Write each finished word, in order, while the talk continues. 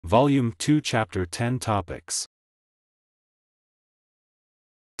Volume 2 Chapter 10 Topics.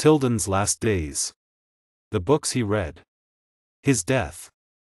 Tilden's Last Days. The books he read. His death.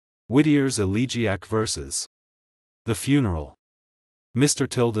 Whittier's elegiac verses. The funeral. Mr.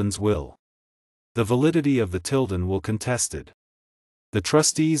 Tilden's will. The validity of the Tilden will contested. The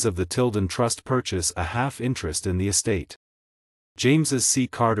trustees of the Tilden Trust purchase a half-interest in the estate. James C.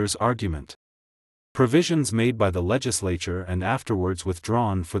 Carter's argument. Provisions made by the Legislature and afterwards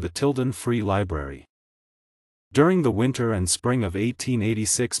withdrawn for the Tilden Free Library. During the winter and spring of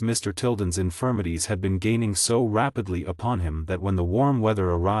 1886 Mr. Tilden's infirmities had been gaining so rapidly upon him that when the warm weather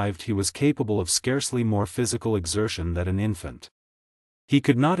arrived he was capable of scarcely more physical exertion than an infant. He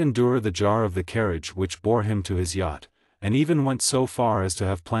could not endure the jar of the carriage which bore him to his yacht, and even went so far as to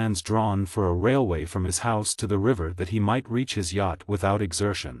have plans drawn for a railway from his house to the river that he might reach his yacht without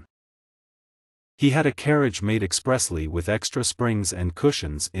exertion. He had a carriage made expressly with extra springs and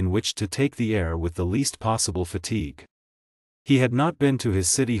cushions in which to take the air with the least possible fatigue. He had not been to his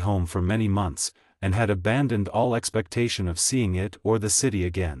city home for many months, and had abandoned all expectation of seeing it or the city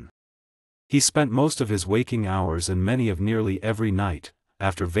again. He spent most of his waking hours and many of nearly every night,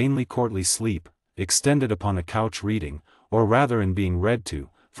 after vainly courtly sleep, extended upon a couch reading, or rather in being read to,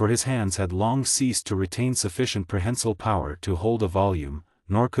 for his hands had long ceased to retain sufficient prehensile power to hold a volume,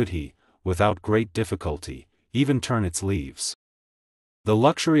 nor could he, without great difficulty, even turn its leaves. The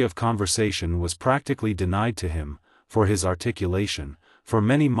luxury of conversation was practically denied to him, for his articulation, for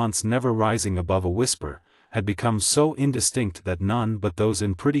many months never rising above a whisper, had become so indistinct that none but those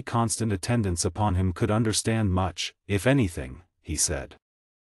in pretty constant attendance upon him could understand much, if anything, he said.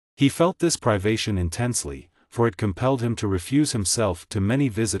 He felt this privation intensely, for it compelled him to refuse himself to many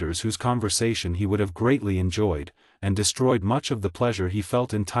visitors whose conversation he would have greatly enjoyed, and destroyed much of the pleasure he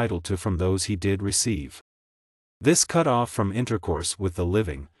felt entitled to from those he did receive. This cut off from intercourse with the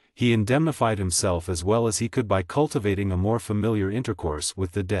living, he indemnified himself as well as he could by cultivating a more familiar intercourse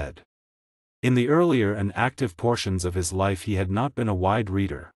with the dead. In the earlier and active portions of his life he had not been a wide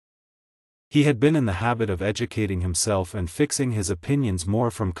reader. He had been in the habit of educating himself and fixing his opinions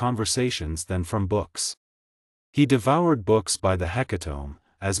more from conversations than from books. He devoured books by the hecatomb,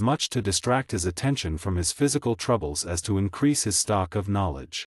 as much to distract his attention from his physical troubles as to increase his stock of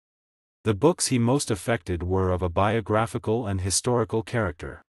knowledge. The books he most affected were of a biographical and historical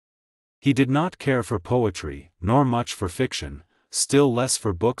character. He did not care for poetry, nor much for fiction, still less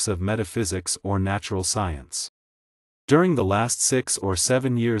for books of metaphysics or natural science. During the last 6 or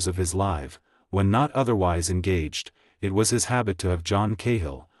 7 years of his life, when not otherwise engaged, it was his habit to have John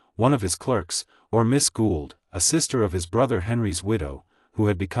Cahill, one of his clerks, or Miss Gould, a sister of his brother Henry's widow, who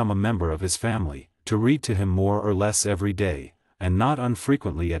had become a member of his family, to read to him more or less every day, and not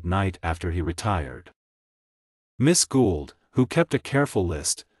unfrequently at night after he retired. Miss Gould, who kept a careful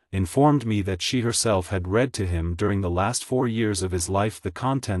list, informed me that she herself had read to him during the last 4 years of his life the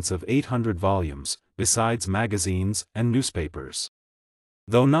contents of 800 volumes, besides magazines and newspapers.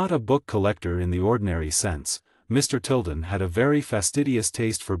 Though not a book collector in the ordinary sense, Mr. Tilden had a very fastidious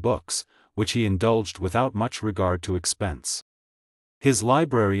taste for books, which he indulged without much regard to expense. His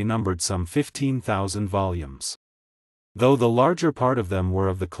library numbered some 15,000 volumes. Though the larger part of them were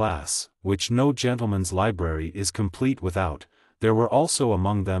of the class, which no gentleman's library is complete without, there were also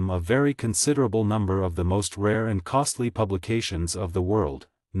among them a very considerable number of the most rare and costly publications of the world,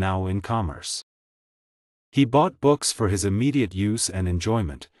 now in commerce. He bought books for his immediate use and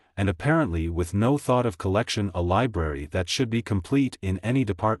enjoyment, and apparently with no thought of collection a library that should be complete in any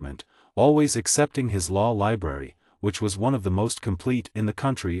department, always excepting his law library, which was one of the most complete in the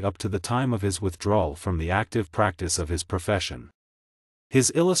country up to the time of his withdrawal from the active practice of his profession.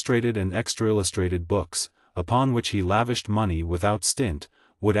 His illustrated and extra-illustrated books, upon which he lavished money without stint,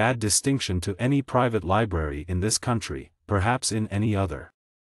 would add distinction to any private library in this country, perhaps in any other.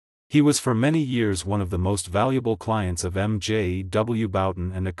 He was for many years one of the most valuable clients of M.J. W.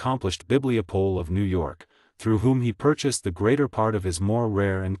 Boughton, an accomplished bibliopole of New York, through whom he purchased the greater part of his more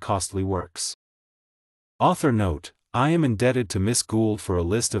rare and costly works. Author note: I am indebted to Miss Gould for a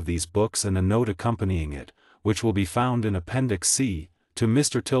list of these books and a note accompanying it, which will be found in Appendix C, to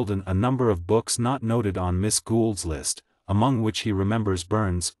Mr. Tilden a number of books not noted on Miss Gould's list, among which he remembers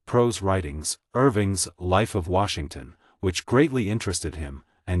Burns' Prose Writings, Irving's Life of Washington, which greatly interested him,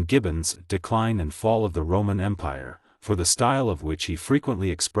 and Gibbon's Decline and Fall of the Roman Empire, for the style of which he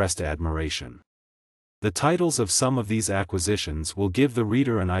frequently expressed admiration. The titles of some of these acquisitions will give the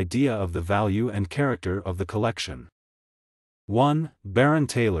reader an idea of the value and character of the collection. 1. Baron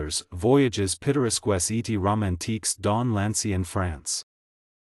Taylor's Voyages pittoresques et romantiques dans l'ancienne France.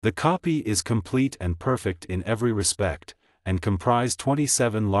 The copy is complete and perfect in every respect, and comprise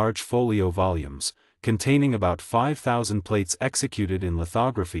 27 large folio volumes, containing about 5,000 plates executed in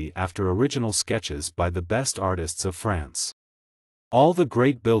lithography after original sketches by the best artists of France. All the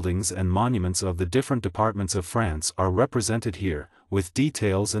great buildings and monuments of the different departments of France are represented here, with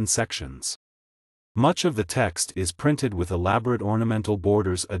details and sections. Much of the text is printed with elaborate ornamental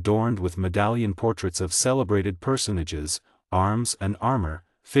borders adorned with medallion portraits of celebrated personages, arms and armor,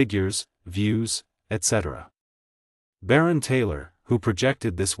 figures, views, etc. Baron Taylor, who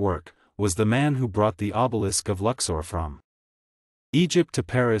projected this work, was the man who brought the obelisk of Luxor from Egypt to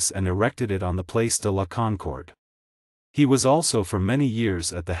Paris and erected it on the Place de la Concorde. He was also for many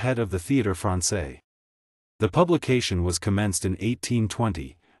years at the head of the Théâtre Français. The publication was commenced in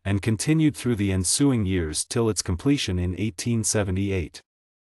 1820, and continued through the ensuing years till its completion in 1878.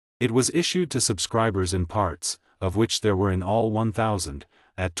 It was issued to subscribers in parts, of which there were in all 1,000,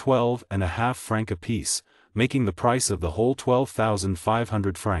 at 12.5 francs apiece, making the price of the whole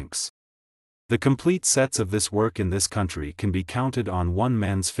 12,500 francs. The complete sets of this work in this country can be counted on one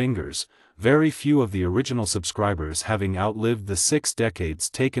man's fingers, very few of the original subscribers having outlived the 6 decades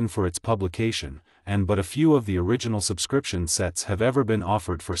taken for its publication, and but a few of the original subscription sets have ever been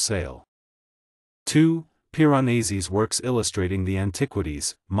offered for sale. 2. Piranesi's works illustrating the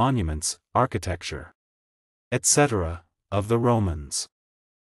antiquities, monuments, architecture, etc., of the Romans.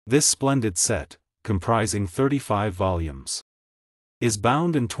 This splendid set, comprising 35 volumes, is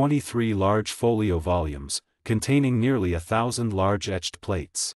bound in 23 large folio volumes, containing nearly 1,000 large etched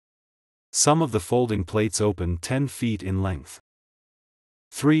plates. Some of the folding plates open 10 feet in length.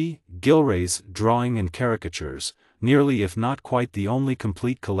 3. Gilray's Drawing and Caricatures, nearly if not quite the only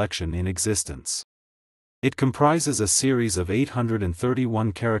complete collection in existence. It comprises a series of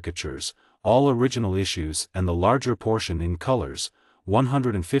 831 caricatures, all original issues and the larger portion in colors,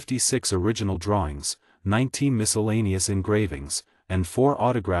 156 original drawings, 19 miscellaneous engravings, and 4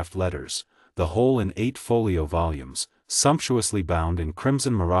 autographed letters, the whole in 8 folio volumes, sumptuously bound in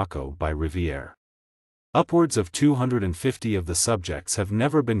crimson morocco by Whittier. Upwards of 250 of the subjects have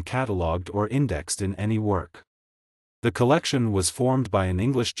never been catalogued or indexed in any work. The collection was formed by an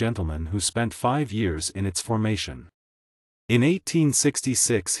English gentleman who spent 5 years in its formation. In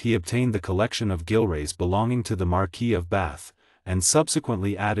 1866 he obtained the collection of Gilray's belonging to the Marquis of Bath, and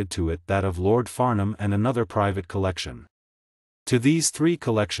subsequently added to it that of Lord Farnham and another private collection. To these 3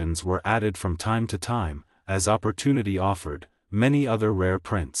 collections were added from time to time, as opportunity offered, many other rare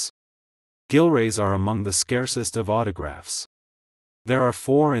prints. Gilray's are among the scarcest of autographs. There are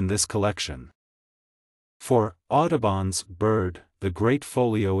 4 in this collection. 4. Audubon's Bird, the Great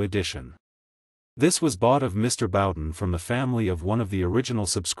Folio Edition. This was bought of Mr. Bowden from the family of one of the original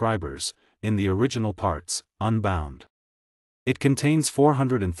subscribers, in the original parts, unbound. It contains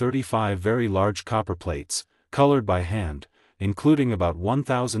 435 very large copper plates, colored by hand, including about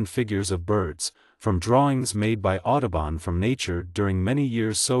 1,000 figures of birds, from drawings made by Audubon from nature during many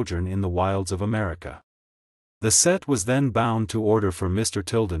years' sojourn in the wilds of America. The set was then bound to order for Mr.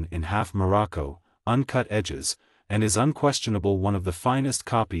 Tilden in half morocco, uncut edges, and is unquestionable one of the finest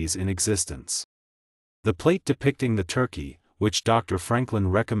copies in existence. The plate depicting the turkey, which Dr.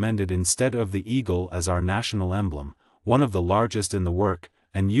 Franklin recommended instead of the eagle as our national emblem, one of the largest in the work,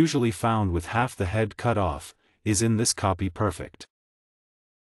 and usually found with half the head cut off, is in this copy perfect.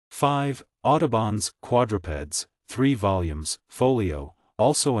 5. Audubon's Quadrupeds, 3 volumes, folio,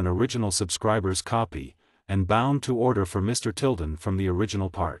 also an original subscriber's copy, and bound to order for Mr. Tilden from the original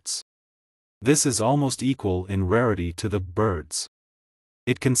parts. This is almost equal in rarity to the Birds.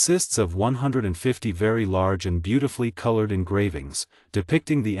 It consists of 150 very large and beautifully colored engravings,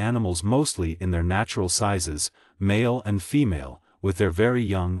 depicting the animals mostly in their natural sizes, male and female, with their very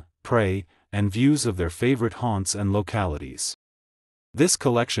young, prey, and views of their favorite haunts and localities. This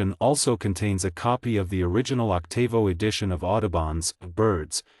collection also contains a copy of the original octavo edition of Audubon's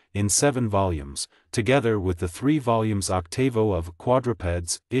Birds, in 7 volumes, together with the 3 volumes octavo of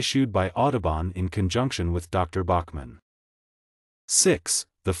Quadrupeds issued by Audubon in conjunction with Dr. Bachman. 6.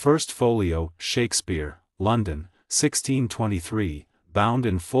 The first folio, Shakespeare, London, 1623, bound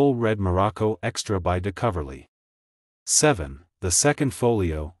in full red morocco extra by de Coverley. 7. The second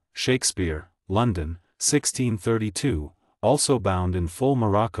folio, Shakespeare, London, 1632, also bound in full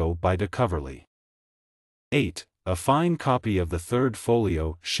morocco by de Coverley. 8. A fine copy of the third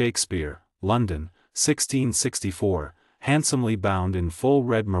folio, Shakespeare, London, 1664, handsomely bound in full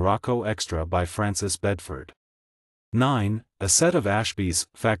red morocco extra by Francis Bedford. 9. A set of Ashby's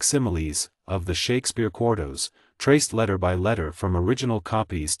facsimiles of the Shakespeare quartos, traced letter by letter from original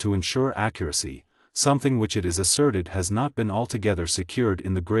copies to ensure accuracy, something which it is asserted has not been altogether secured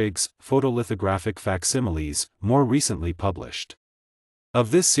in the Griggs photolithographic facsimiles, more recently published.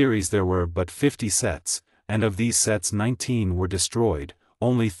 Of this series there were but 50 sets, and of these sets 19 were destroyed,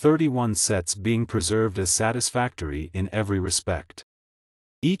 only 31 sets being preserved as satisfactory in every respect.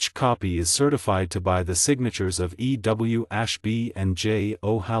 Each copy is certified to by the signatures of E. W. Ashby and J.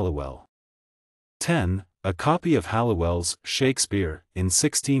 O. Halliwell. 10. A copy of Halliwell's Shakespeare, in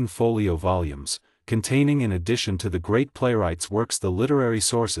 16 folio volumes, containing in addition to the great playwright's works the literary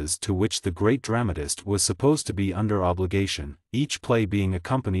sources to which the great dramatist was supposed to be under obligation, each play being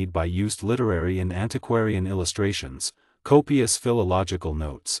accompanied by used literary and antiquarian illustrations, copious philological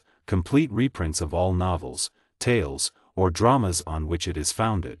notes, complete reprints of all novels, tales, or dramas on which it is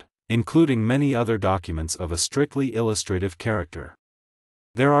founded, including many other documents of a strictly illustrative character.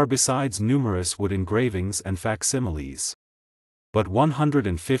 There are besides numerous wood engravings and facsimiles. But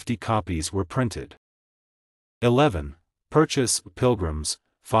 150 copies were printed. 11. Purchase Pilgrims,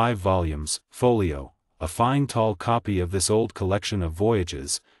 5 volumes, folio, a fine tall copy of this old collection of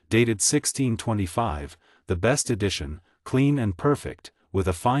voyages, dated 1625, the best edition, clean and perfect, with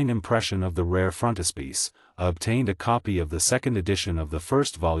a fine impression of the rare frontispiece. Obtained a copy of the second edition of the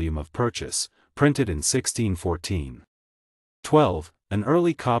first volume of Purchase, printed in 1614. 12. An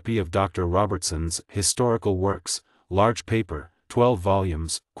early copy of Dr. Robertson's Historical Works, large paper, 12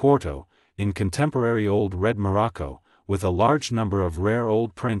 volumes, quarto, in contemporary old red morocco, with a large number of rare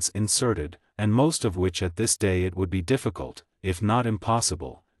old prints inserted, and most of which at this day it would be difficult, if not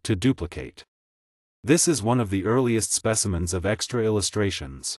impossible, to duplicate. This is one of the earliest specimens of extra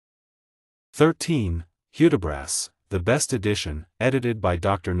illustrations. 13. Hudibras, the best edition, edited by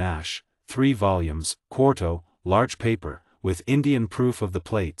Dr. Nash, 3 volumes, quarto, large paper, with Indian proof of the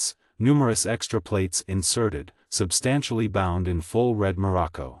plates, numerous extra plates inserted, substantially bound in full red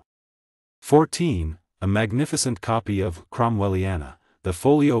morocco. 14. A magnificent copy of Cromwelliana, the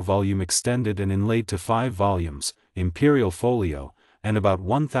folio volume extended and inlaid to 5 volumes, imperial folio, and about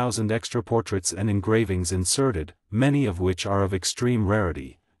 1,000 extra portraits and engravings inserted, many of which are of extreme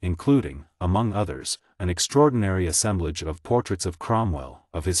rarity, including, among others, an extraordinary assemblage of portraits of Cromwell,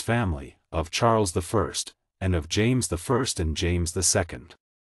 of his family, of Charles I, and of James I and James II.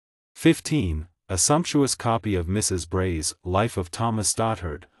 15. A sumptuous copy of Mrs. Bray's Life of Thomas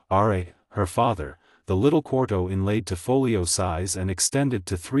Stothard, R.A., her father, the little quarto inlaid to folio size and extended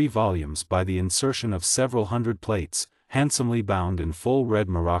to 3 volumes by the insertion of several hundred plates, handsomely bound in full red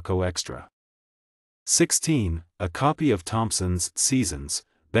morocco extra. 16. A copy of Thomson's Seasons,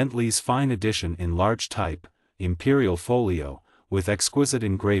 Bentley's fine edition in large type, imperial folio, with exquisite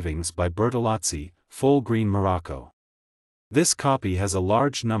engravings by Bertolazzi, full green morocco. This copy has a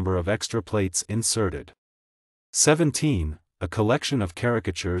large number of extra plates inserted. 17. A collection of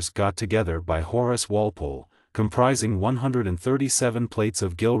caricatures got together by Horace Walpole, comprising 137 plates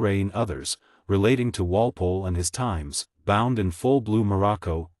of Gilray and others, relating to Walpole and his times, bound in full blue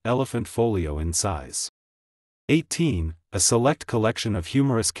morocco, elephant folio in size. 18. A select collection of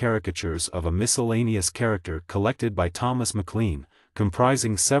humorous caricatures of a miscellaneous character collected by Thomas Maclean,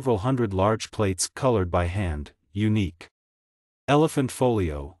 comprising several hundred large plates colored by hand, unique. Elephant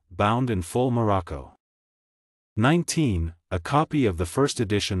folio, bound in full morocco. 19. A copy of the first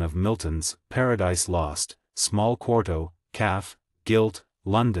edition of Milton's Paradise Lost, small quarto, calf, gilt,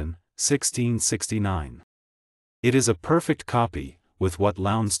 London, 1669. It is a perfect copy, with what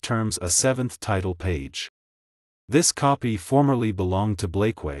Lowndes terms a 7th title page. This copy formerly belonged to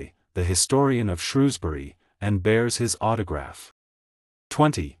Blakeway, the historian of Shrewsbury, and bears his autograph.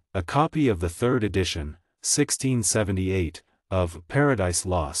 20. A copy of the third edition, 1678, of Paradise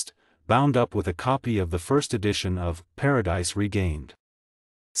Lost, bound up with a copy of the first edition of Paradise Regained.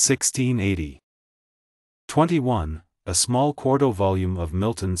 1680. 21. A small quarto volume of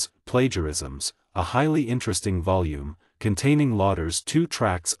Milton's Plagiarisms, a highly interesting volume, containing Lauder's 2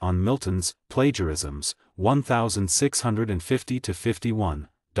 tracts on Milton's Plagiarisms, 1650-51,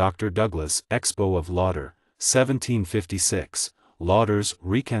 Dr. Douglas, Expo of Lauder, 1756, Lauder's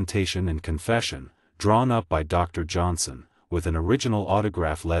Recantation and Confession, drawn up by Dr. Johnson, with an original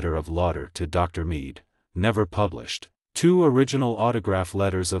autograph letter of Lauder to Dr. Mead, never published, 2 original autograph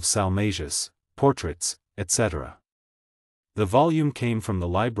letters of Salmasius, portraits, etc. The volume came from the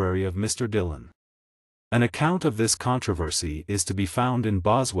library of Mr. Dillon. An account of this controversy is to be found in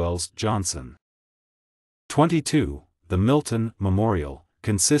Boswell's Johnson. 22. The Milton Memorial,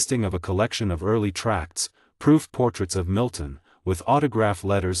 consisting of a collection of early tracts, proof portraits of Milton, with autograph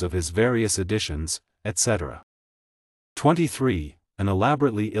letters of his various editions, etc. 23. An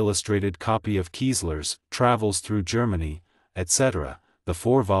elaborately illustrated copy of Kiesler's Travels Through Germany, etc., the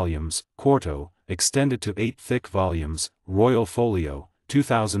 4 volumes, quarto, extended to 8 thick volumes, royal folio,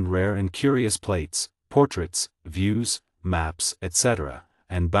 2,000 rare and curious plates, portraits, views, maps, etc.,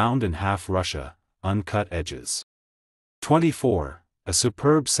 and bound in half Russia, uncut edges. 24. A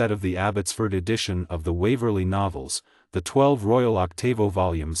superb set of the Abbotsford edition of the Waverley novels, the 12 royal octavo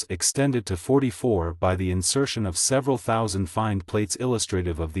volumes extended to 44 by the insertion of several thousand find plates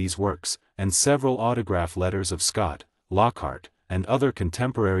illustrative of these works, and several autograph letters of Scott, Lockhart, and other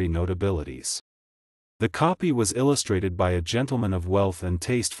contemporary notabilities. The copy was illustrated by a gentleman of wealth and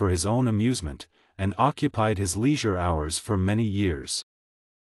taste for his own amusement, and occupied his leisure hours for many years.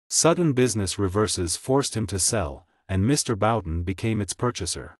 Sudden business reverses forced him to sell, and Mr. Boughton became its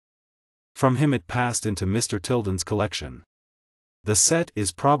purchaser. From him it passed into Mr. Tilden's collection. The set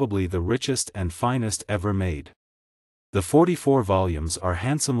is probably the richest and finest ever made. The 44 volumes are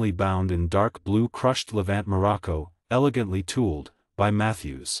handsomely bound in dark blue crushed Levant morocco, elegantly tooled, by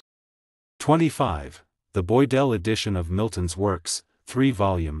Matthews. 25. The Boydell edition of Milton's works, 3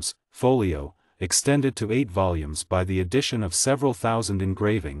 volumes, folio, extended to 8 volumes by the addition of several thousand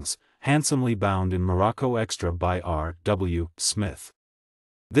engravings, handsomely bound in morocco extra by R. W. Smith.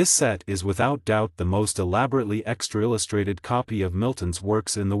 This set is without doubt the most elaborately extra-illustrated copy of Milton's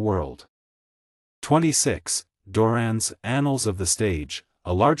works in the world. 26. Doran's Annals of the Stage,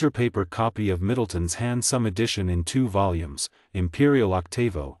 a larger paper copy of Middleton's handsome edition in 2 volumes, imperial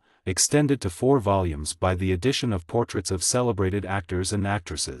octavo, extended to 4 volumes by the addition of portraits of celebrated actors and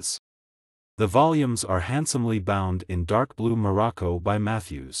actresses. The volumes are handsomely bound in dark blue morocco by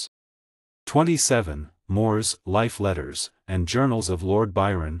Matthews. 27. Moore's Life Letters and Journals of Lord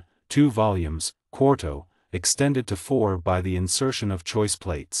Byron, 2 volumes, quarto, extended to 4 by the insertion of choice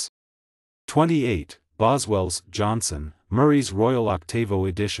plates. 28. Boswell's Johnson, Murray's Royal Octavo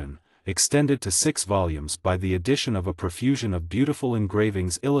edition, extended to 6 volumes by the addition of a profusion of beautiful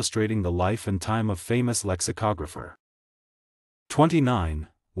engravings illustrating the life and time of famous lexicographer. 29.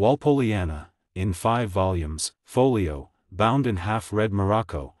 Walpoleana, in 5 volumes, folio, bound in half red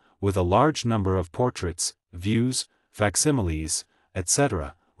morocco, with a large number of portraits, views, facsimiles,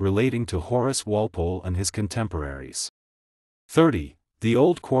 etc., relating to Horace Walpole and his contemporaries. 30. The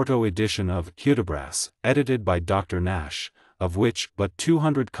old quarto edition of Hudibras, edited by Dr. Nash, of which but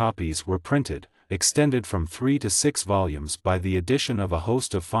 200 copies were printed, extended from 3 to 6 volumes by the addition of a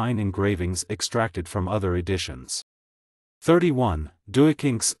host of fine engravings extracted from other editions. 31.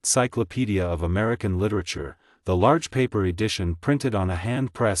 Duyckinck's Cyclopedia of American Literature, the large paper edition printed on a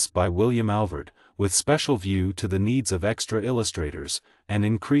hand press by William Alvord, with special view to the needs of extra illustrators, and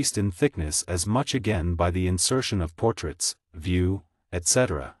increased in thickness as much again by the insertion of portraits, view,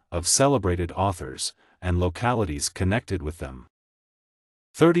 etc., of celebrated authors, and localities connected with them.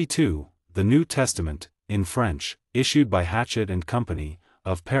 32. The New Testament, in French, issued by Hachette and Company,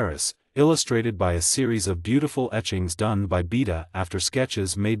 of Paris, illustrated by a series of beautiful etchings done by Beda after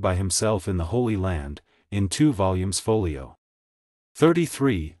sketches made by himself in the Holy Land, in 2 volumes folio.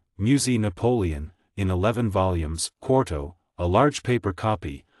 33. Musée Napoleon, in 11 volumes, quarto, a large paper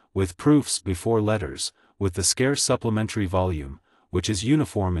copy, with proofs before letters, with the scarce supplementary volume, which is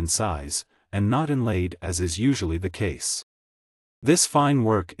uniform in size, and not inlaid as is usually the case. This fine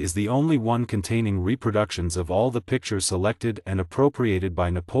work is the only one containing reproductions of all the pictures selected and appropriated by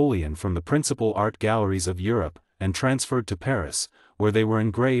Napoleon from the principal art galleries of Europe, and transferred to Paris, where they were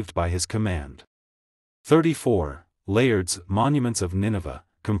engraved by his command. 34. Layard's Monuments of Nineveh,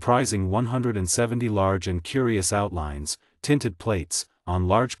 comprising 170 large and curious outlines, tinted plates, on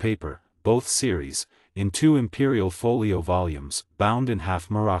large paper, both series, in 2 imperial folio volumes, bound in half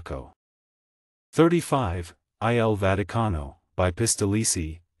morocco. 35. Il Vaticano, by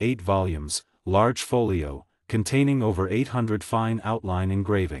Pistolesi, 8 volumes, large folio, containing over 800 fine outline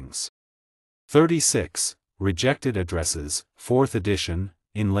engravings. 36. Rejected Addresses, 4th edition,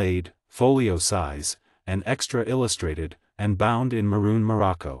 inlaid, folio size, and extra illustrated, and bound in maroon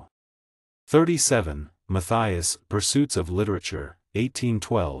morocco. 37. Matthias, Pursuits of Literature,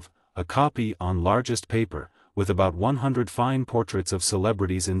 1812, a copy on largest paper, with about 100 fine portraits of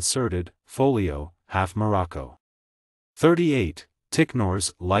celebrities inserted, folio, half morocco. 38.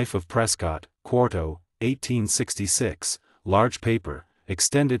 Ticknor's Life of Prescott, quarto, 1866, large paper,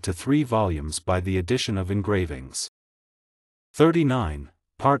 extended to 3 volumes by the addition of engravings. 39.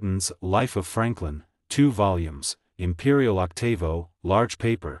 Parton's Life of Franklin, 2 volumes, imperial octavo, large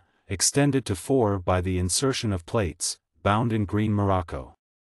paper, extended to 4 by the insertion of plates, bound in green morocco.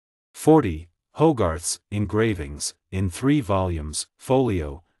 40. Hogarth's Engravings, in 3 volumes,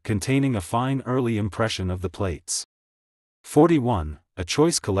 folio, containing a fine early impression of the plates. 41. A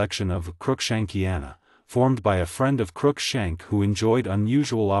choice collection of Cruikshankiana, formed by a friend of Cruikshank who enjoyed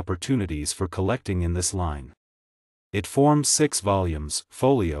unusual opportunities for collecting in this line. It forms 6 volumes,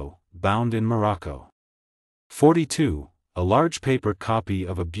 folio, bound in Morocco. 42. A large paper copy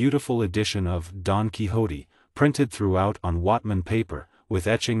of a beautiful edition of Don Quixote, printed throughout on Whatman paper, with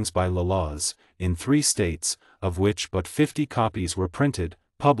etchings by Laloz, in 3 states, of which but 50 copies were printed,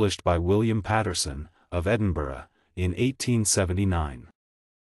 published by William Patterson, of Edinburgh, in 1879.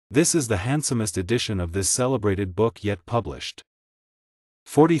 This is the handsomest edition of this celebrated book yet published.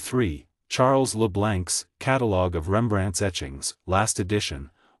 43. Charles Leblanc's Catalogue of Rembrandt's Etchings, last edition,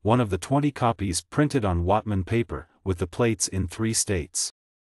 one of the 20 copies printed on Whatman paper, with the plates in 3 states.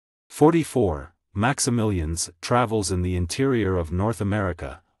 44. Maximilian's Travels in the Interior of North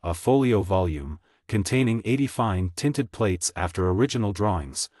America, a folio volume, containing 80 fine tinted plates after original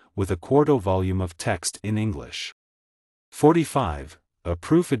drawings, with a quarto volume of text in English. 45. A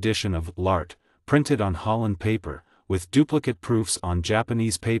proof edition of L'Art, printed on Holland paper, with duplicate proofs on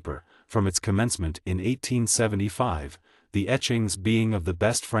Japanese paper, from its commencement in 1875, the etchings being of the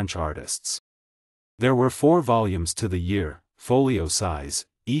best French artists. There were 4 volumes to the year, folio size,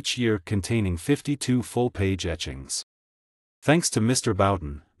 each year containing 52 full-page etchings. Thanks to Mr.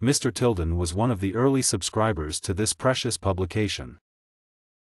 Bowden, Mr. Tilden was one of the early subscribers to this precious publication.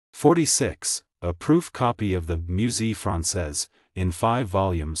 46. A proof copy of the Musée Française, in 5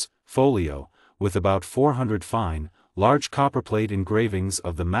 volumes, folio, with about 400 fine, large copperplate engravings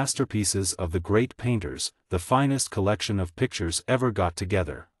of the masterpieces of the great painters, the finest collection of pictures ever got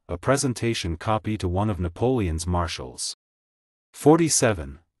together, a presentation copy to one of Napoleon's marshals.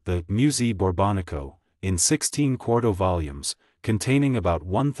 47. The Musée Borbonico, in 16 quarto volumes, containing about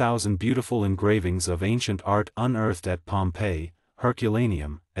 1,000 beautiful engravings of ancient art unearthed at Pompeii,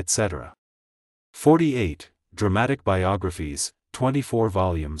 Herculaneum, etc. 48. Dramatic Biographies, 24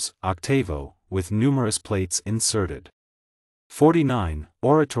 volumes, octavo, with numerous plates inserted. 49.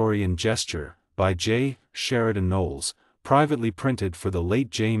 Oratory and Gesture, by J. Sheridan Knowles, privately printed for the late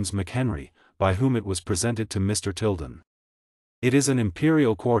James McHenry, by whom it was presented to Mr. Tilden. It is an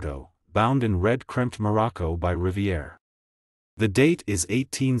imperial quarto, bound in red crimped morocco by Riviere. The date is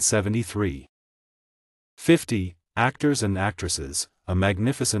 1873. 50. Actors and Actresses, a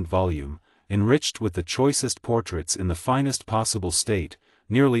magnificent volume, enriched with the choicest portraits in the finest possible state,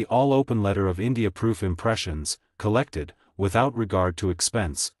 nearly all open letter of India-proof impressions, collected, without regard to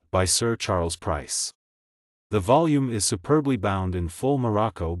expense, by Sir Charles Price. The volume is superbly bound in full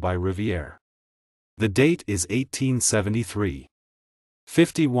morocco by Riviere. The date is 1873.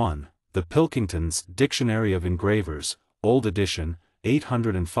 51. The Pilkingtons' Dictionary of Engravers, Old Edition,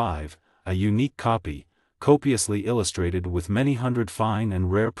 805, a unique copy, copiously illustrated with many hundred fine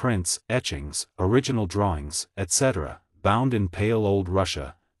and rare prints, etchings, original drawings, etc., bound in pale old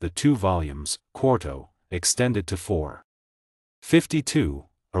Russia, the 2 volumes, quarto, extended to 4. 52.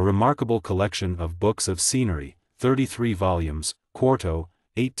 A remarkable collection of books of scenery, 33 volumes, quarto,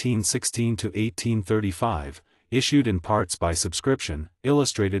 1816 to 1835, issued in parts by subscription,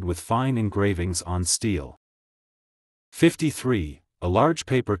 illustrated with fine engravings on steel. 53. A large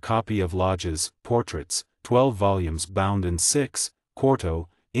paper copy of Lodge's Portraits, 12 volumes bound in 6, quarto,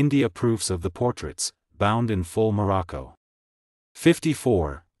 India proofs of the portraits, bound in full morocco.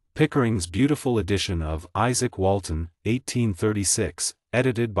 54. Pickering's beautiful edition of Isaac Walton, 1836,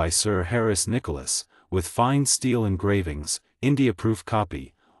 edited by Sir Harris Nicholas, with fine steel engravings, India-proof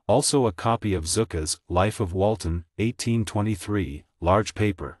copy, also a copy of Zucca's Life of Walton, 1823, large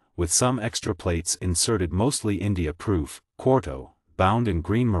paper, with some extra plates inserted mostly India-proof, quarto, bound in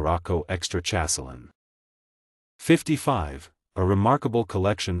green morocco extra chasseline. 55. A remarkable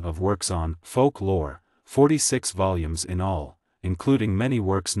collection of works on folklore, 46 volumes in all, including many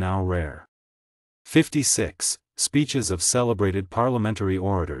works now rare. 56. Speeches of celebrated parliamentary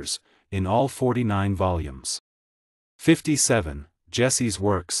orators, in all 49 volumes. 57. Jesse's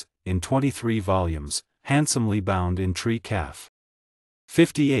Works, in 23 volumes, handsomely bound in tree calf.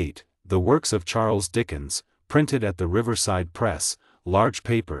 58. The Works of Charles Dickens, printed at the Riverside Press, large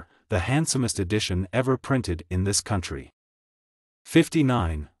paper, the handsomest edition ever printed in this country.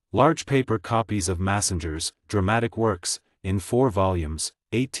 59. Large paper copies of Massinger's Dramatic Works, in 4 volumes,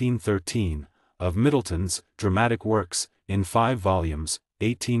 1813, of Middleton's Dramatic Works, in 5 volumes,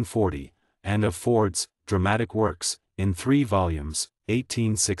 1840, and of Ford's Dramatic Works, in 3 volumes,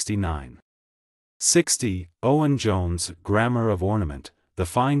 1869. 60. Owen Jones' Grammar of Ornament, the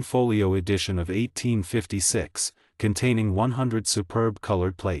fine folio edition of 1856, containing 100 superb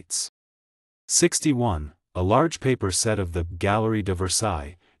colored plates. 61. A large paper set of the Galerie de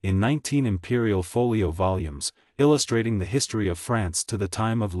Versailles, in 19 imperial folio volumes, illustrating the history of France to the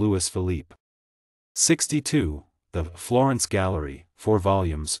time of Louis Philippe. 62. The Florence Gallery, 4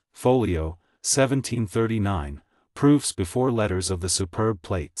 volumes, folio, 1739, proofs before letters of the superb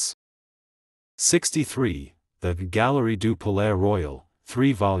plates. 63. The Galerie du Palais Royal,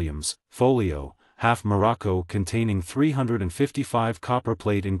 3 volumes, folio, half Morocco containing 355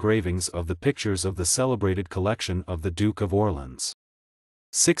 copperplate engravings of the pictures of the celebrated collection of the Duke of Orleans.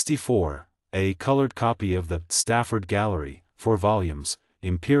 64. A colored copy of the Stafford Gallery, 4 volumes,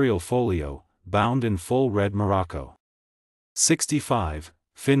 imperial folio, bound in full red Morocco. 65.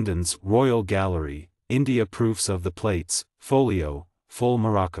 Finden's Royal Gallery, India proofs of the plates, folio, full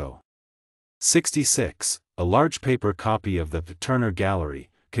Morocco. 66. A large paper copy of the Turner Gallery,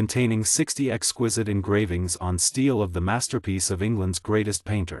 containing 60 exquisite engravings on steel of the masterpiece of England's greatest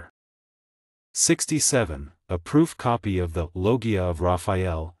painter. 67. A proof copy of the Logia of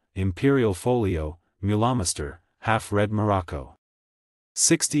Raphael, imperial folio, Mulamaster, half red Morocco.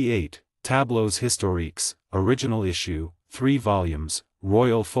 68. Tableaux historiques, original issue, 3 volumes,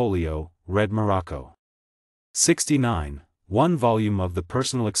 royal folio, red Morocco. 69. 1 volume of the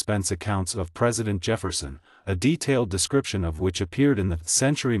personal expense accounts of President Jefferson, a detailed description of which appeared in the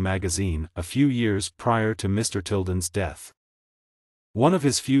Century magazine a few years prior to Mr. Tilden's death. One of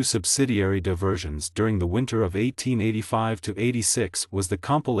his few subsidiary diversions during the winter of 1885–86 was the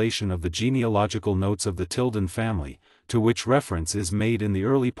compilation of the genealogical notes of the Tilden family, to which reference is made in the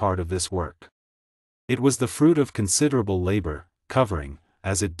early part of this work. It was the fruit of considerable labor, covering,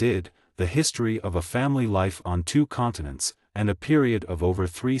 as it did, the history of a family life on 2 continents, and a period of over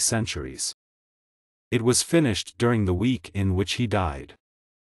 3 centuries. It was finished during the week in which he died.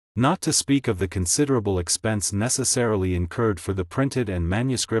 Not to speak of the considerable expense necessarily incurred for the printed and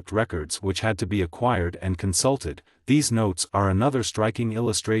manuscript records which had to be acquired and consulted, these notes are another striking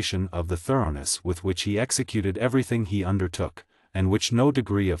illustration of the thoroughness with which he executed everything he undertook, and which no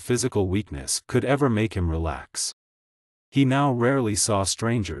degree of physical weakness could ever make him relax. He now rarely saw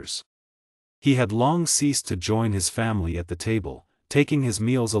strangers. He had long ceased to join his family at the table, taking his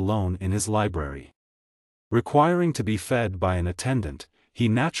meals alone in his library. Requiring to be fed by an attendant, he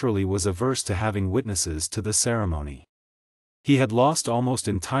naturally was averse to having witnesses to the ceremony. He had lost almost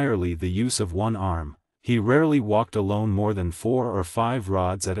entirely the use of one arm, he rarely walked alone more than 4 or 5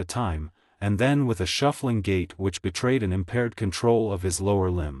 rods at a time, and then with a shuffling gait which betrayed an impaired control of his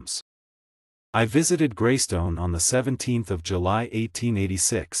lower limbs. I visited Greystone on the 17th of July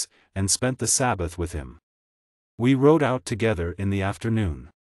 1886, and spent the Sabbath with him. We rode out together in the afternoon.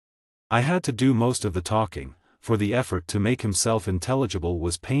 I had to do most of the talking, for the effort to make himself intelligible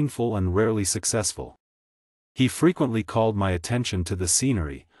was painful and rarely successful. He frequently called my attention to the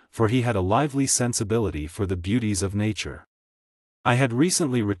scenery, for he had a lively sensibility for the beauties of nature. I had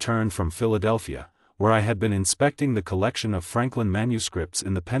recently returned from Philadelphia, where I had been inspecting the collection of Franklin manuscripts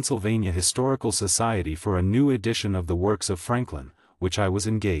in the Pennsylvania Historical Society for a new edition of the works of Franklin, which I was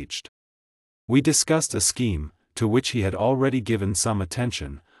engaged. We discussed a scheme, to which he had already given some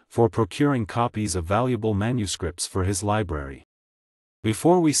attention, for procuring copies of valuable manuscripts for his library.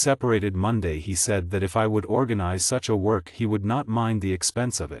 Before we separated Monday he said that if I would organize such a work he would not mind the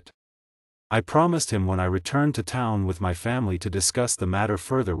expense of it. I promised him when I returned to town with my family to discuss the matter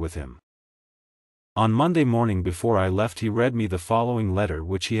further with him. On Monday morning before I left he read me the following letter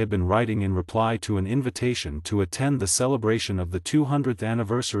which he had been writing in reply to an invitation to attend the celebration of the 200th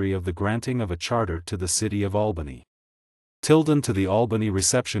anniversary of the granting of a charter to the city of Albany. Tilden to the Albany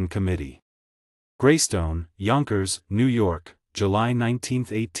Reception Committee. Greystone, Yonkers, New York, July 19,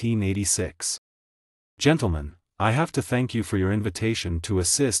 1886. Gentlemen, I have to thank you for your invitation to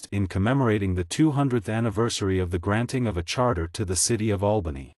assist in commemorating the 200th anniversary of the granting of a charter to the city of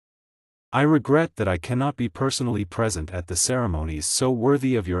Albany. I regret that I cannot be personally present at the ceremonies so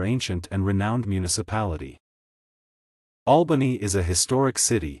worthy of your ancient and renowned municipality. Albany is a historic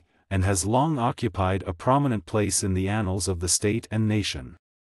city, and has long occupied a prominent place in the annals of the state and nation.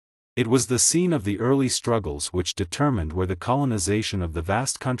 It was the scene of the early struggles which determined where the colonization of the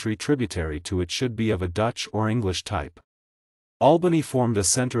vast country tributary to it should be of a Dutch or English type. Albany formed a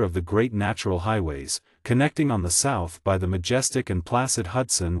center of the great natural highways, connecting on the south by the majestic and placid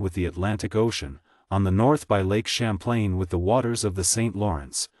Hudson with the Atlantic Ocean, on the north by Lake Champlain with the waters of the St.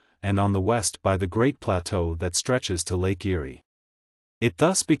 Lawrence, and on the west by the great plateau that stretches to Lake Erie. It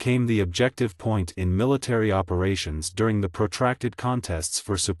thus became the objective point in military operations during the protracted contests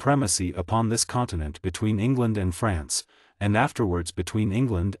for supremacy upon this continent between England and France, and afterwards between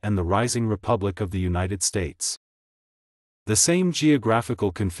England and the rising Republic of the United States. The same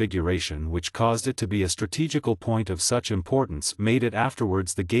geographical configuration which caused it to be a strategical point of such importance made it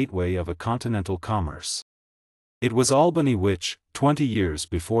afterwards the gateway of a continental commerce. It was Albany which, 20 years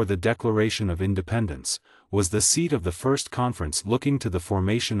before the Declaration of Independence, was the seat of the first conference looking to the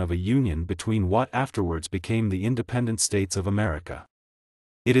formation of a union between what afterwards became the independent states of America.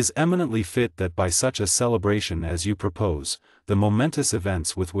 It is eminently fit that by such a celebration as you propose, the momentous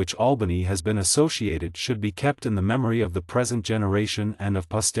events with which Albany has been associated should be kept in the memory of the present generation and of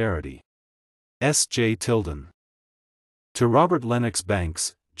posterity. S. J. Tilden. To Robert Lennox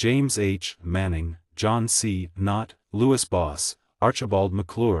Banks, James H. Manning, John C. Knott, Louis Boss, Archibald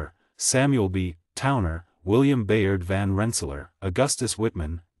McClure, Samuel B. Towner, William Bayard Van Rensselaer, Augustus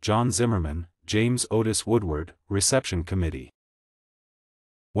Whitman, John Zimmerman, James Otis Woodward, Reception Committee.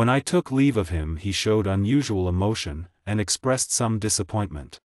 When I took leave of him he showed unusual emotion, and expressed some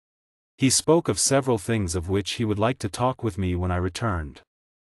disappointment. He spoke of several things of which he would like to talk with me when I returned.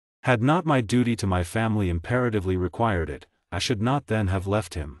 Had not my duty to my family imperatively required it, I should not then have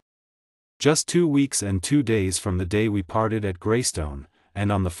left him. Just 2 weeks and 2 days from the day we parted at Greystone,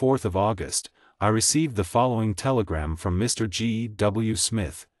 and on the 4th of August, I received the following telegram from Mr. G. W.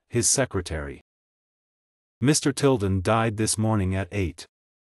 Smith, his secretary. Mr. Tilden died this morning at 8.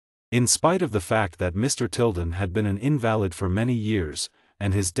 In spite of the fact that Mr. Tilden had been an invalid for many years,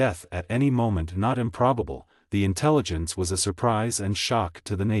 and his death at any moment not improbable, the intelligence was a surprise and shock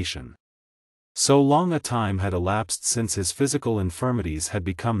to the nation. So long a time had elapsed since his physical infirmities had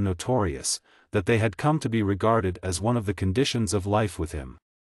become notorious, that they had come to be regarded as one of the conditions of life with him.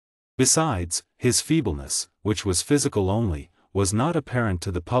 Besides, his feebleness, which was physical only, was not apparent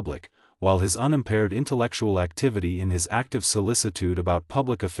to the public, while his unimpaired intellectual activity and his active solicitude about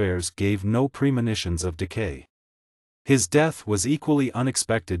public affairs gave no premonitions of decay. His death was equally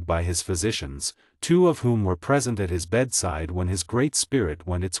unexpected by his physicians, 2 of whom were present at his bedside when his great spirit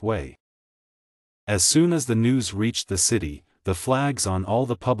went its way. As soon as the news reached the city, the flags on all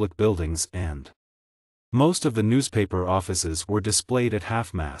the public buildings and most of the newspaper offices were displayed at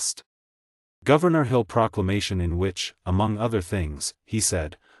half-mast. Governor Hill proclamation in which, among other things, he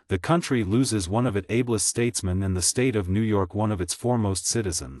said, "The country loses one of its ablest statesmen and the state of New York one of its foremost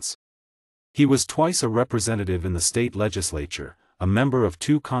citizens." He was twice a representative in the state legislature, a member of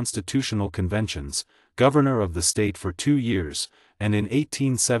 2 constitutional conventions, governor of the state for 2 years, and in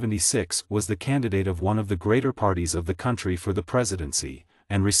 1876 was the candidate of one of the greater parties of the country for the presidency,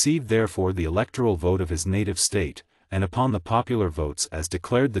 and received therefore the electoral vote of his native state, and upon the popular votes as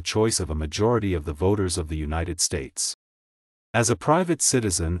declared the choice of a majority of the voters of the United States. As a private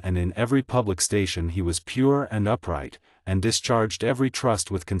citizen and in every public station he was pure and upright, and discharged every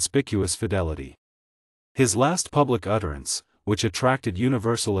trust with conspicuous fidelity. His last public utterance, which attracted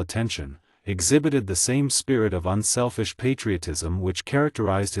universal attention, exhibited the same spirit of unselfish patriotism which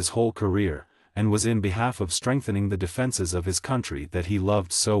characterized his whole career, and was in behalf of strengthening the defenses of his country that he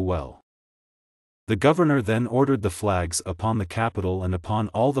loved so well. The governor then ordered the flags upon the Capitol and upon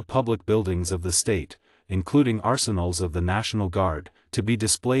all the public buildings of the state, including arsenals of the National Guard, to be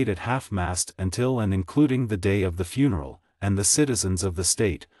displayed at half-mast until and including the day of the funeral, and the citizens of the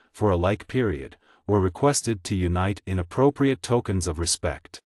state, for a like period, were requested to unite in appropriate tokens of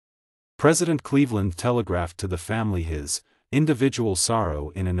respect. President Cleveland telegraphed to the family his individual sorrow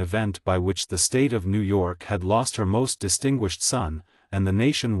in an event by which the state of New York had lost her most distinguished son, and the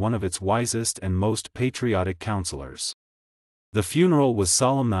nation one of its wisest and most patriotic counselors. The funeral was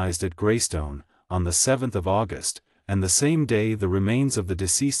solemnized at Greystone, on the 7th of August, and the same day the remains of the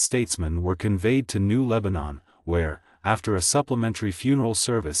deceased statesman were conveyed to New Lebanon, where, after a supplementary funeral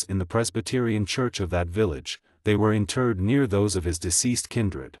service in the Presbyterian church of that village, they were interred near those of his deceased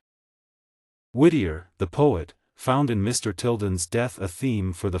kindred. Whittier, the poet, found in Mr. Tilden's death a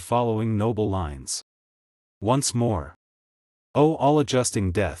theme for the following noble lines. Once more. O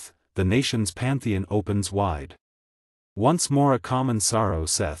all-adjusting death, the nation's pantheon opens wide. Once more a common sorrow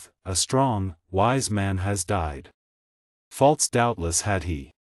saith, a strong, wise man has died. Faults doubtless had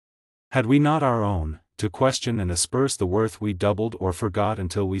he. Had we not our own, to question and asperse the worth we doubled or forgot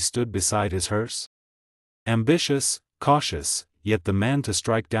until we stood beside his hearse? Ambitious, cautious, yet the man to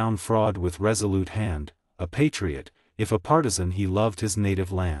strike down fraud with resolute hand, a patriot, if a partisan he loved his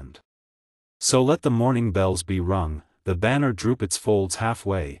native land. So let the morning bells be rung, the banner droop its folds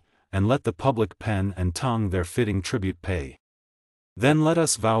halfway, and let the public pen and tongue their fitting tribute pay. Then let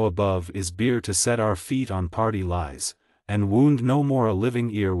us vow above is beer to set our feet on party lies, and wound no more a living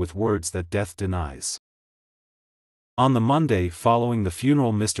ear with words that death denies. On the Monday following the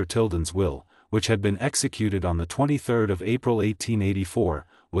funeral Mr. Tilden's will, which had been executed on the 23rd of April 1884,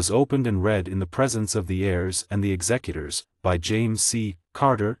 was opened and read in the presence of the heirs and the executors, by James C.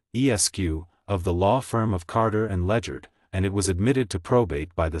 Carter, Esq., of the law firm of Carter and Ledyard, and it was admitted to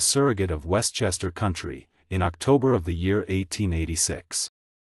probate by the surrogate of Westchester Country, in October of the year 1886.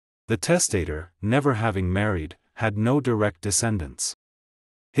 The testator, never having married, had no direct descendants.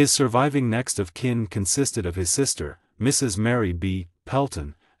 His surviving next of kin consisted of his sister, Mrs. Mary B.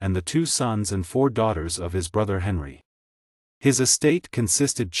 Pelton, and the 2 sons and 4 daughters of his brother Henry. His estate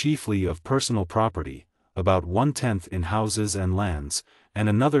consisted chiefly of personal property, about 1/10 in houses and lands, and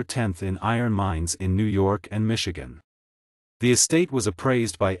another 1/10 in iron mines in New York and Michigan. The estate was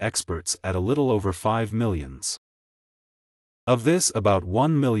appraised by experts at a little over $5 million. Of this, about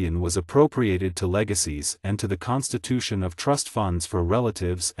 $1 million was appropriated to legacies and to the constitution of trust funds for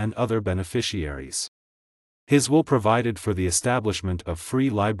relatives and other beneficiaries. His will provided for the establishment of free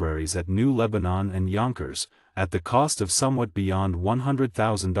libraries at New Lebanon and Yonkers, at the cost of somewhat beyond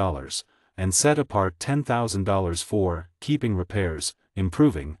 $100,000, and set apart $10,000 for keeping repairs,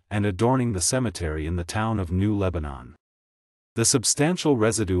 improving, and adorning the cemetery in the town of New Lebanon. The substantial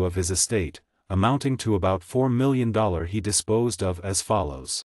residue of his estate, amounting to about $4 million, he disposed of as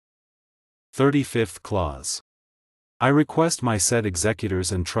follows. 35th Clause. I request my said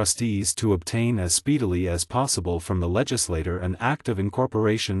executors and trustees to obtain as speedily as possible from the Legislature an act of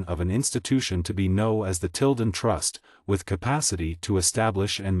incorporation of an institution to be known as the Tilden Trust, with capacity to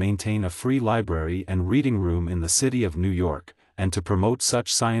establish and maintain a free library and reading room in the city of New York, and to promote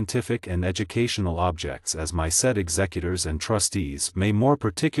such scientific and educational objects as my said executors and trustees may more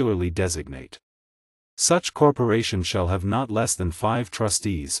particularly designate. Such corporation shall have not less than 5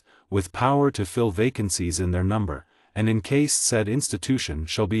 trustees, with power to fill vacancies in their number, and in case said institution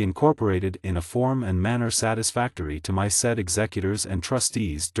shall be incorporated in a form and manner satisfactory to my said executors and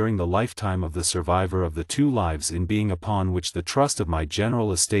trustees during the lifetime of the survivor of the 2 lives in being upon which the trust of my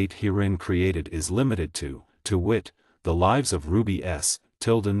general estate herein created is limited to wit, the lives of Ruby S.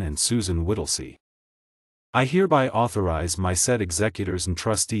 Tilden and Susan Whittlesey. I hereby authorize my said executors and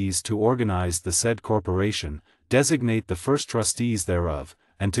trustees to organize the said corporation, designate the first trustees thereof,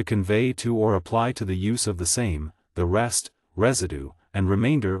 and to convey to or apply to the use of the same, the rest, residue, and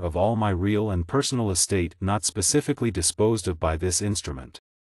remainder of all my real and personal estate not specifically disposed of by this instrument,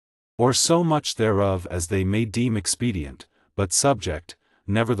 or so much thereof as they may deem expedient, but subject,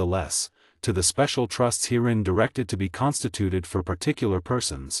 nevertheless, to the special trusts herein directed to be constituted for particular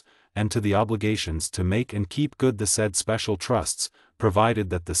persons, and to the obligations to make and keep good the said special trusts, provided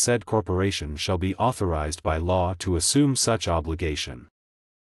that the said corporation shall be authorized by law to assume such obligation.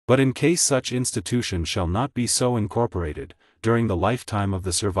 But in case such institution shall not be so incorporated, during the lifetime of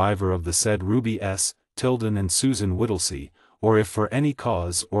the survivor of the said Ruby S. Tilden and Susan Whittlesey, or if for any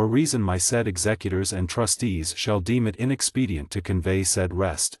cause or reason my said executors and trustees shall deem it inexpedient to convey said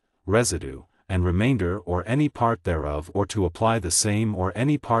rest, residue, and remainder or any part thereof or to apply the same or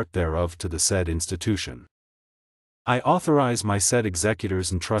any part thereof to the said institution, I authorize my said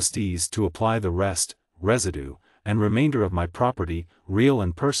executors and trustees to apply the rest, residue, and remainder of my property, real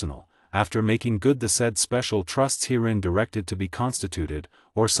and personal, after making good the said special trusts herein directed to be constituted,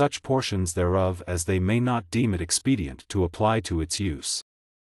 or such portions thereof as they may not deem it expedient to apply to its use,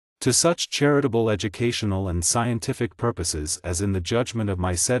 to such charitable, educational, and scientific purposes as in the judgment of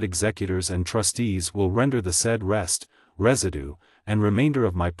my said executors and trustees will render the said rest, residue, and remainder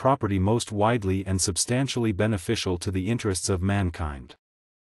of my property most widely and substantially beneficial to the interests of mankind.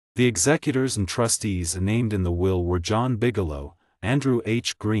 The executors and trustees named in the will were John Bigelow, Andrew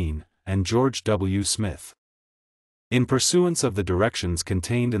H. Green, and George W. Smith. In pursuance of the directions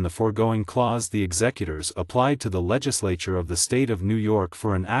contained in the foregoing clause, the executors applied to the Legislature of the State of New York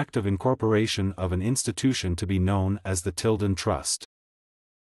for an act of incorporation of an institution to be known as the Tilden Trust.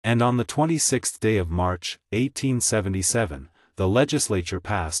 And on the 26th day of March, 1877, the Legislature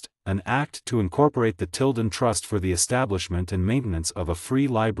passed an act to incorporate the Tilden Trust for the establishment and maintenance of a free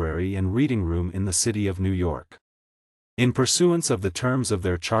library and reading room in the city of New York. In pursuance of the terms of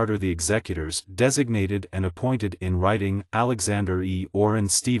their charter, the executors designated and appointed in writing Alexander E. Orr and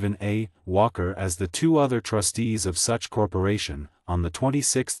Stephen A. Walker as the 2 other trustees of such corporation, on the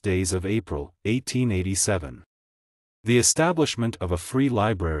 26th days of April, 1887. The establishment of a free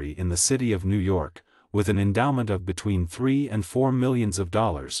library in the city of New York, with an endowment of between $3 and $4 millions,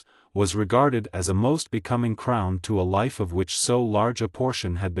 was regarded as a most becoming crown to a life of which so large a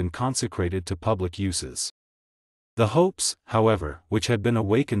portion had been consecrated to public uses. The hopes, however, which had been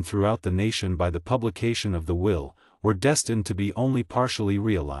awakened throughout the nation by the publication of the will, were destined to be only partially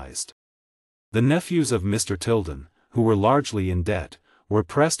realized. The nephews of Mr. Tilden, who were largely in debt, were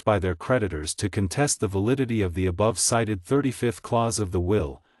pressed by their creditors to contest the validity of the above-cited 35th clause of the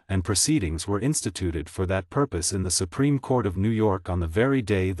will, and proceedings were instituted for that purpose in the Supreme Court of New York on the very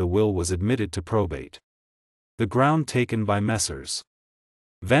day the will was admitted to probate. The ground taken by Messrs.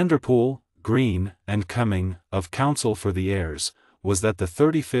 Vanderpool, Green, and Cumming, of counsel for the heirs, was that the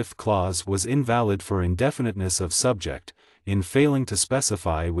 35th clause was invalid for indefiniteness of subject, in failing to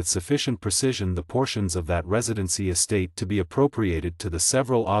specify with sufficient precision the portions of that residency estate to be appropriated to the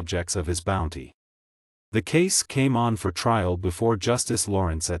several objects of his bounty. The case came on for trial before Justice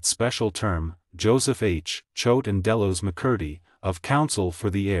Lawrence at special term, Joseph H. Choate and Delos McCurdy, of counsel for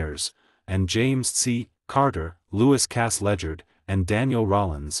the heirs, and James C. Carter, Lewis Cass Ledyard, and Daniel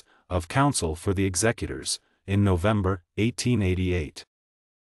Rollins, of counsel for the executors, in November, 1888.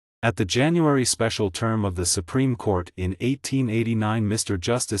 At the January special term of the Supreme Court in 1889, Mr.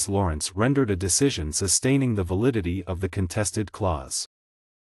 Justice Lawrence rendered a decision sustaining the validity of the contested clause.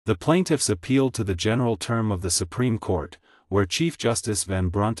 The plaintiffs appealed to the general term of the Supreme Court, where Chief Justice Van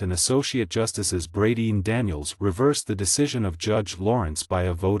Brunt and Associate Justices Brady and Daniels reversed the decision of Judge Lawrence by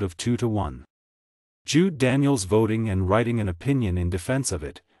a vote of 2-1. Jude Daniels voting and writing an opinion in defense of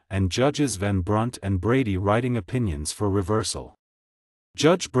it, and Judges Van Brunt and Brady writing opinions for reversal.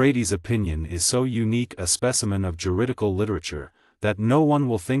 Judge Brady's opinion is so unique a specimen of juridical literature, that no one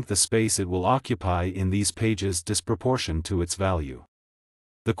will think the space it will occupy in these pages disproportioned to its value.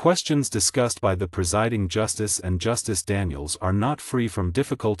 The questions discussed by the presiding justice and Justice Daniels are not free from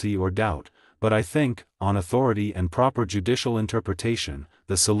difficulty or doubt, but I think, on authority and proper judicial interpretation,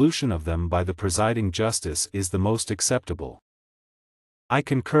 the solution of them by the presiding justice is the most acceptable. I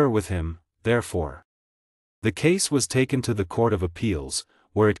concur with him, therefore. The case was taken to the Court of Appeals,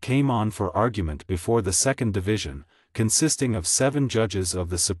 where it came on for argument before the Second Division, consisting of 7 judges of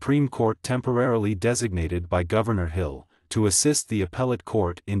the Supreme Court temporarily designated by Governor Hill, to assist the appellate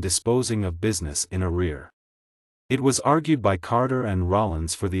court in disposing of business in arrear. It was argued by Carter and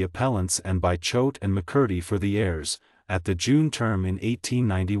Rollins for the appellants and by Choate and McCurdy for the heirs, at the June term in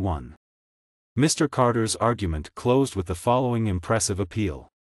 1891. Mr. Carter's argument closed with the following impressive appeal.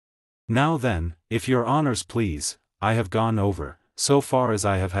 Now then, if your honors please, I have gone over, so far as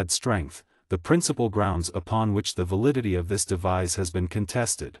I have had strength, the principal grounds upon which the validity of this devise has been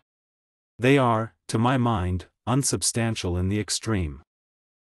contested. They are, to my mind, unsubstantial in the extreme.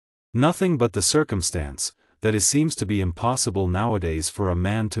 Nothing but the circumstance, that it seems to be impossible nowadays for a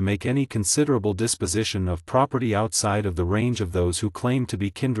man to make any considerable disposition of property outside of the range of those who claim to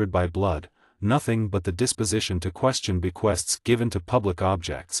be kindred by blood, nothing but the disposition to question bequests given to public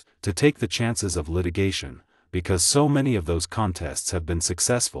objects, to take the chances of litigation, because so many of those contests have been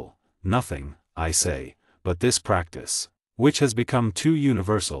successful, nothing, I say, but this practice, which has become too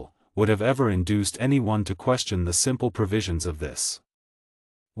universal, would have ever induced any one to question the simple provisions of this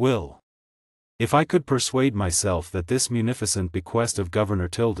will. If I could persuade myself that this munificent bequest of Governor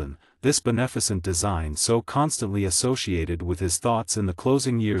Tilden, this beneficent design so constantly associated with his thoughts in the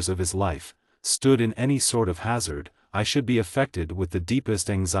closing years of his life, stood in any sort of hazard, I should be affected with the deepest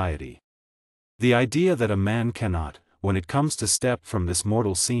anxiety. The idea that a man cannot, when it comes to step from this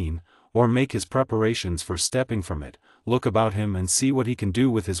mortal scene, or make his preparations for stepping from it, look about him and see what he can do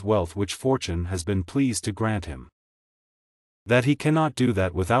with his wealth which fortune has been pleased to grant him. That he cannot do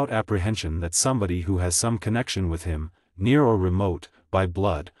that without apprehension that somebody who has some connection with him, near or remote, by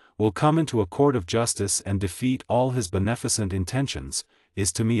blood, will come into a court of justice and defeat all his beneficent intentions,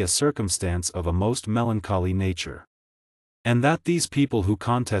 is to me a circumstance of a most melancholy nature. And that these people who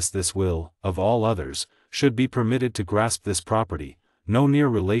contest this will, of all others, should be permitted to grasp this property, no near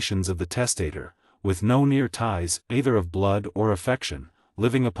relations of the testator, with no near ties either of blood or affection,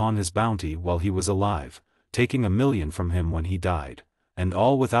 living upon his bounty while he was alive, taking $1 million from him when he died, and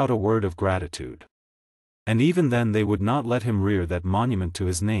all without a word of gratitude. And even then they would not let him rear that monument to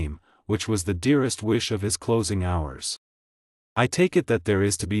his name, which was the dearest wish of his closing hours. I take it that there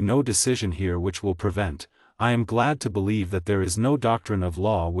is to be no decision here which will prevent. I am glad to believe that there is no doctrine of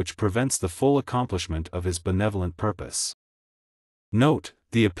law which prevents the full accomplishment of his benevolent purpose. Note,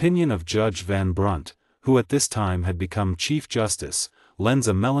 the opinion of Judge Van Brunt, who at this time had become Chief Justice, lends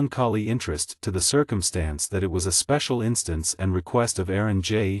a melancholy interest to the circumstance that it was a special instance and request of Aaron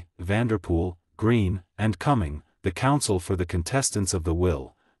J. Vanderpool, Green, and Cumming, the counsel for the contestants of the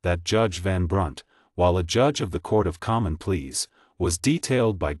will, that Judge Van Brunt, while a judge of the Court of Common Pleas, was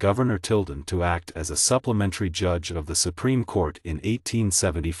detailed by Governor Tilden to act as a supplementary judge of the Supreme Court in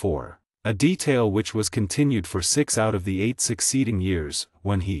 1874, a detail which was continued for 6 out of the 8 succeeding years,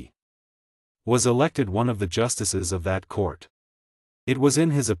 when he was elected one of the justices of that court. It was in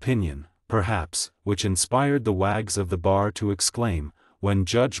his opinion, perhaps, which inspired the wags of the bar to exclaim, when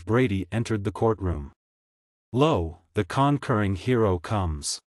Judge Brady entered the courtroom, "Lo, the concurring hero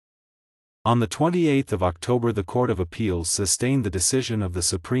comes." On the 28th of October the Court of Appeals sustained the decision of the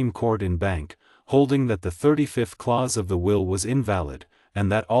Supreme Court in banc, holding that the 35th clause of the will was invalid,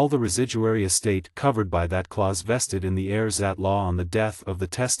 and that all the residuary estate covered by that clause vested in the heirs at law on the death of the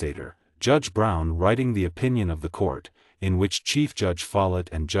testator. Judge Brown writing the opinion of the court, in which Chief Judge Follett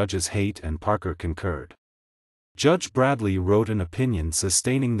and Judges Haight and Parker concurred. Judge Bradley wrote an opinion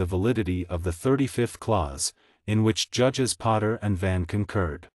sustaining the validity of the 35th clause, in which Judges Potter and Van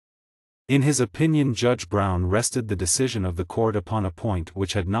concurred. In his opinion, Judge Brown rested the decision of the court upon a point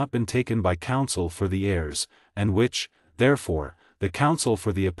which had not been taken by counsel for the heirs, and which, therefore, the counsel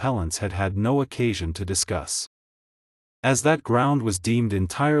for the appellants had had no occasion to discuss. As that ground was deemed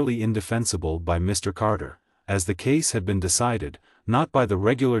entirely indefensible by Mr. Carter, as the case had been decided, not by the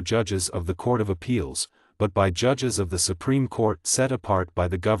regular judges of the Court of Appeals, but by judges of the Supreme Court set apart by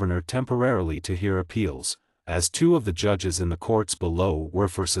the governor temporarily to hear appeals, as 2 of the judges in the courts below were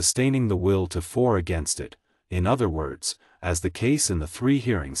for sustaining the will to 4 against it, in other words, as the case in the 3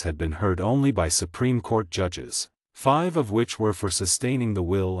 hearings had been heard only by Supreme Court judges, 5 of which were for sustaining the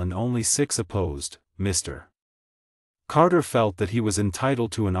will and only 6 opposed, Mr. Carter felt that he was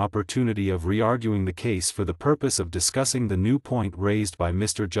entitled to an opportunity of re-arguing the case for the purpose of discussing the new point raised by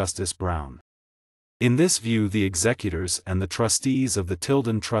Mr. Justice Brown. In this view the executors and the trustees of the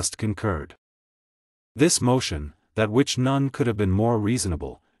Tilden Trust concurred. This motion, that which none could have been more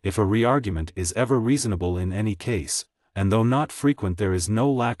reasonable, if a re-argument is ever reasonable in any case, and though not frequent there is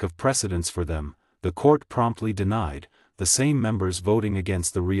no lack of precedence for them, the court promptly denied, the same members voting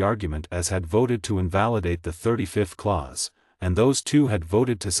against the re-argument as had voted to invalidate the 35th clause, and those 2 had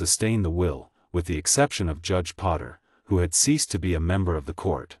voted to sustain the will, with the exception of Judge Potter, who had ceased to be a member of the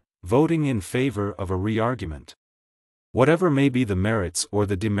court, voting in favor of a re-argument. Whatever may be the merits or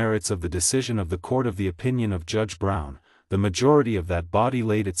the demerits of the decision of the court of the opinion of Judge Brown, the majority of that body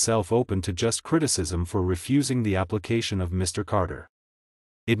laid itself open to just criticism for refusing the application of Mr. Carter.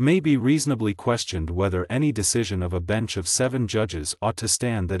 It may be reasonably questioned whether any decision of a bench of 7 judges ought to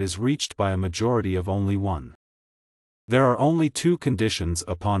stand that is reached by a majority of only 1. There are only 2 conditions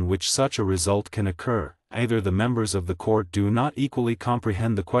upon which such a result can occur: either the members of the court do not equally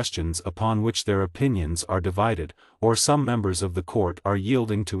comprehend the questions upon which their opinions are divided, or some members of the court are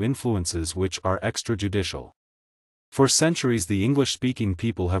yielding to influences which are extrajudicial. For centuries the English-speaking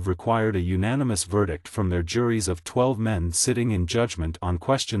people have required a unanimous verdict from their juries of 12 men sitting in judgment on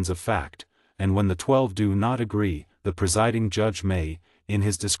questions of fact, and when the 12 do not agree, the presiding judge may, in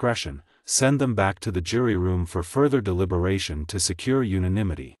his discretion, send them back to the jury room for further deliberation to secure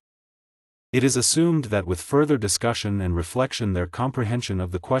unanimity. It is assumed that with further discussion and reflection their comprehension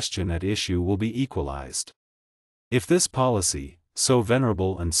of the question at issue will be equalized. If this policy, so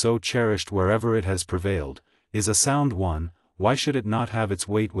venerable and so cherished wherever it has prevailed, is a sound one, why should it not have its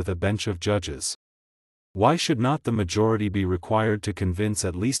weight with a bench of judges? Why should not the majority be required to convince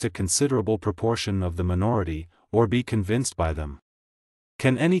at least a considerable proportion of the minority, or be convinced by them?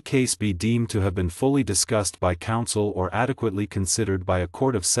 Can any case be deemed to have been fully discussed by counsel or adequately considered by a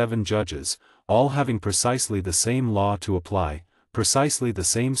court of 7 judges, all having precisely the same law to apply, precisely the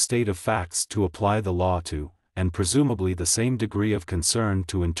same state of facts to apply the law to, and presumably the same degree of concern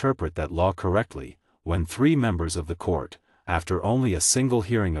to interpret that law correctly, when 3 members of the court, after only a single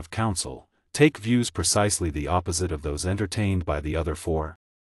hearing of counsel, take views precisely the opposite of those entertained by the other 4?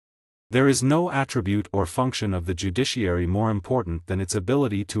 There is no attribute or function of the judiciary more important than its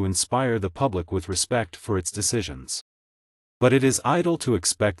ability to inspire the public with respect for its decisions. But it is idle to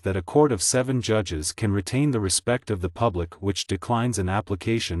expect that a court of 7 judges can retain the respect of the public which declines an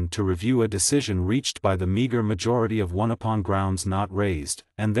application to review a decision reached by the meager majority of 1 upon grounds not raised,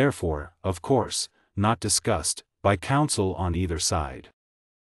 and therefore, of course, not discussed, by counsel on either side.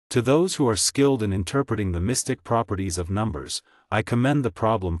 To those who are skilled in interpreting the mystic properties of numbers, I commend the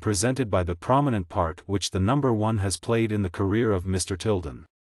problem presented by the prominent part which the number 1 has played in the career of Mr. Tilden.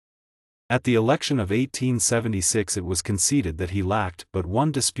 At the election of 1876 it was conceded that he lacked but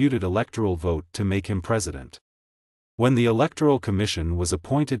 1 disputed electoral vote to make him president. When the Electoral Commission was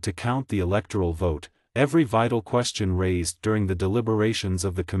appointed to count the electoral vote, every vital question raised during the deliberations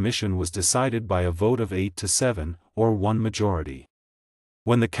of the Commission was decided by a vote of 8 to 7, or 1 majority.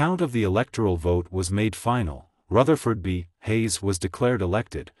 When the count of the electoral vote was made final, Rutherford B. Hayes was declared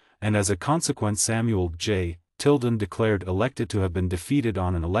elected, and as a consequence Samuel J. Tilden declared elected to have been defeated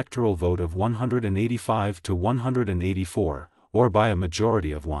on an electoral vote of 185 to 184, or by a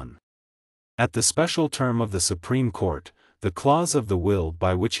majority of 1. At the special term of the Supreme Court, the clause of the will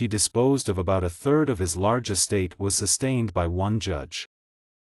by which he disposed of about 1/3 of his large estate was sustained by 1 judge.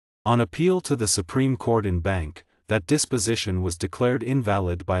 On appeal to the Supreme Court in Bank, that disposition was declared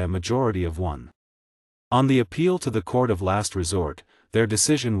invalid by a majority of 1. On the appeal to the Court of Last Resort, their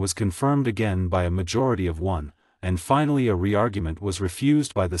decision was confirmed again by a majority of 1, and finally a re-argument was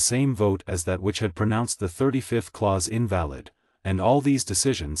refused by the same vote as that which had pronounced the 35th clause invalid, and all these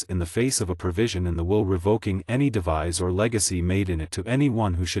decisions in the face of a provision in the will revoking any devise or legacy made in it to any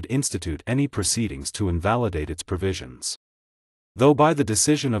one who should institute any proceedings to invalidate its provisions. Though by the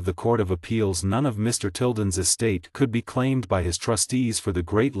decision of the Court of Appeals none of Mr. Tilden's estate could be claimed by his trustees for the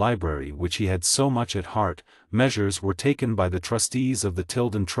great library which he had so much at heart, measures were taken by the trustees of the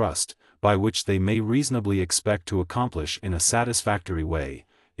Tilden Trust, by which they may reasonably expect to accomplish in a satisfactory way,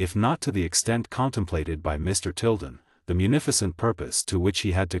 if not to the extent contemplated by Mr. Tilden, the munificent purpose to which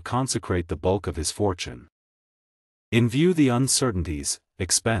he had to consecrate the bulk of his fortune. In view the uncertainties,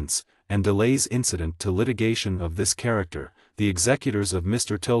 expense, and delays incident to litigation of this character, the executors of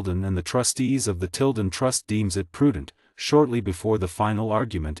Mr. Tilden and the trustees of the Tilden Trust deems it prudent, shortly before the final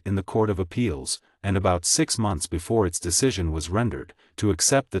argument in the Court of Appeals, and about 6 months before its decision was rendered, to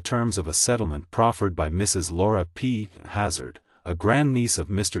accept the terms of a settlement proffered by Mrs. Laura P. Hazard, a grandniece of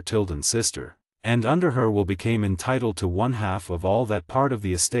Mr. Tilden's sister, and under her will become entitled to 1/2 of all that part of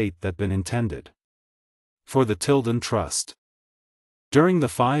the estate that been intended for the Tilden Trust. During the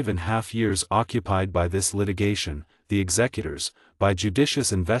 5½ years occupied by this litigation, the executors, by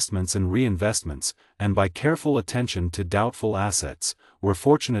judicious investments and reinvestments, and by careful attention to doubtful assets, were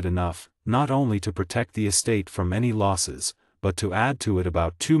fortunate enough, not only to protect the estate from any losses, but to add to it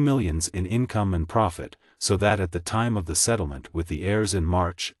about 2 millions in income and profit, so that at the time of the settlement with the heirs in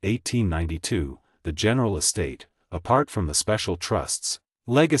March, 1892, the general estate, apart from the special trusts,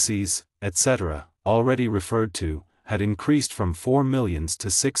 legacies, etc., already referred to, had increased from 4 millions to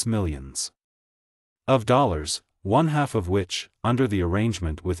 6 millions of dollars, 1/2 of which, under the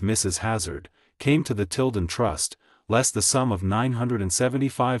arrangement with Mrs. Hazard, came to the Tilden Trust, less the sum of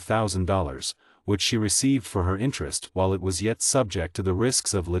 $975,000, which she received for her interest while it was yet subject to the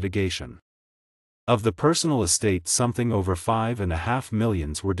risks of litigation. Of the personal estate something over 5½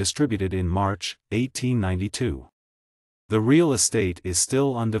 millions were distributed in March, 1892. The real estate is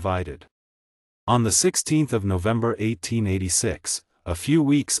still undivided. On the 16th of November 1886, a few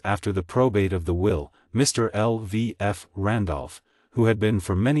weeks after the probate of the will, Mr. L.V.F. Randolph, who had been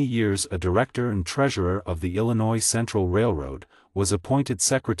for many years a director and treasurer of the Illinois Central Railroad, was appointed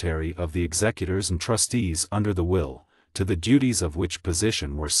secretary of the executors and trustees under the will, to the duties of which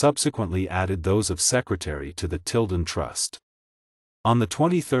position were subsequently added those of secretary to the Tilden Trust. On the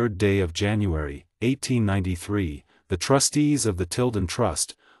 23rd day of January, 1893, the trustees of the Tilden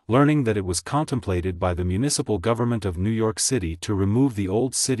Trust, learning that it was contemplated by the municipal government of New York City to remove the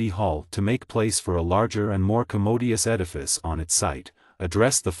old City Hall to make place for a larger and more commodious edifice on its site,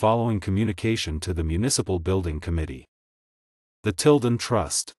 addressed the following communication to the Municipal Building Committee. The Tilden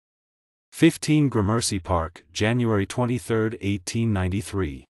Trust. 15 Gramercy Park, January 23,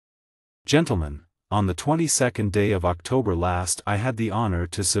 1893. Gentlemen, on the 22nd day of October last I had the honor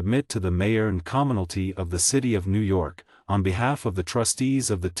to submit to the Mayor and Commonalty of the City of New York, on behalf of the trustees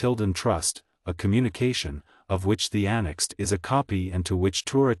of the Tilden Trust, a communication, of which the annexed is a copy and to which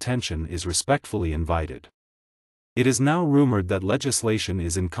your attention is respectfully invited. It is now rumored that legislation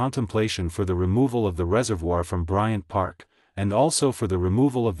is in contemplation for the removal of the reservoir from Bryant Park, and also for the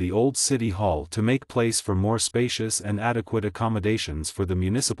removal of the old City Hall to make place for more spacious and adequate accommodations for the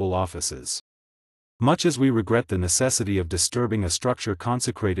municipal offices. Much as we regret the necessity of disturbing a structure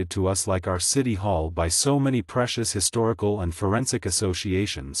consecrated to us like our City Hall by so many precious historical and forensic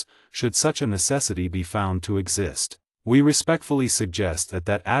associations, should such a necessity be found to exist, we respectfully suggest that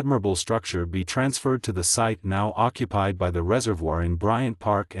that admirable structure be transferred to the site now occupied by the reservoir in Bryant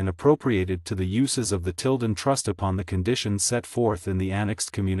Park and appropriated to the uses of the Tilden Trust upon the conditions set forth in the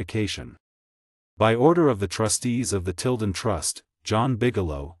annexed communication. By order of the trustees of the Tilden Trust, John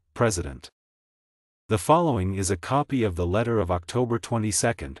Bigelow, President. The following is a copy of the letter of October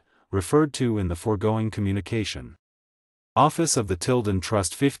 22, referred to in the foregoing communication. Office of the Tilden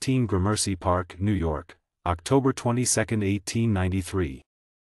Trust, 15 Gramercy Park, New York, October 22, 1893.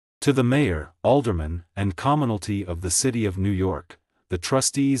 To the Mayor, Aldermen, and Commonalty of the City of New York, the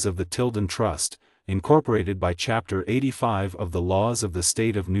trustees of the Tilden Trust, incorporated by Chapter 85 of the Laws of the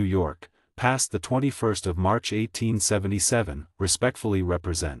State of New York, passed the 21st of March 1877, respectfully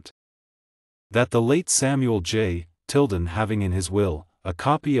represent that the late Samuel J. Tilden, having in his will, a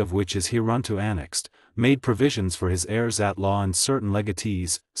copy of which is hereunto annexed, made provisions for his heirs at law and certain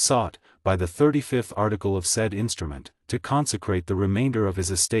legatees, sought, by the 35th article of said instrument, to consecrate the remainder of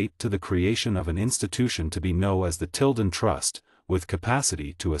his estate to the creation of an institution to be known as the Tilden Trust, with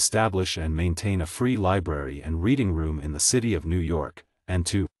capacity to establish and maintain a free library and reading room in the city of New York, and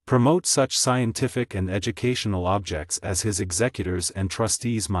to promote such scientific and educational objects as his executors and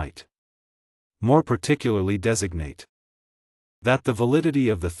trustees might more particularly designate that the validity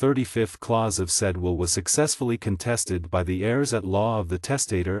of the 35th clause of said will was successfully contested by the heirs at law of the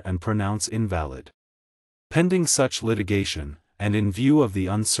testator and pronounce invalid. Pending such litigation, and in view of the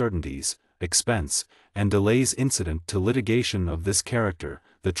uncertainties, expense, and delays incident to litigation of this character,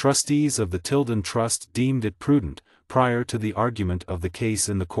 the trustees of the Tilden Trust deemed it prudent, prior to the argument of the case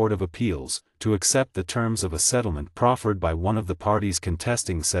in the Court of Appeals, to accept the terms of a settlement proffered by one of the parties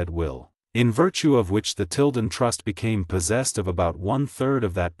contesting said will, in virtue of which the Tilden Trust became possessed of about 1/3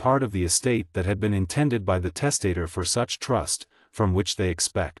 of that part of the estate that had been intended by the testator for such trust, from which they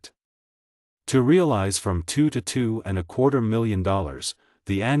expect to realize from $2 to $2.25 million,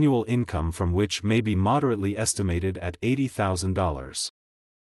 the annual income from which may be moderately estimated at $80,000.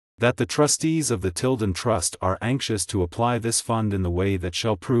 That the trustees of the Tilden Trust are anxious to apply this fund in the way that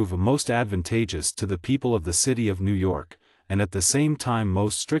shall prove most advantageous to the people of the City of New York, and at the same time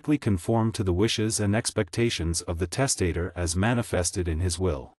most strictly conform to the wishes and expectations of the testator as manifested in his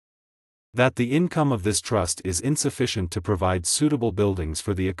will. That the income of this trust is insufficient to provide suitable buildings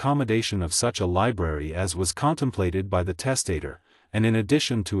for the accommodation of such a library as was contemplated by the testator, and in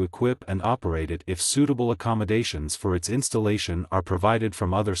addition to equip and operate it if suitable accommodations for its installation are provided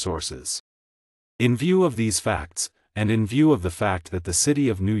from other sources. In view of these facts, and in view of the fact that the City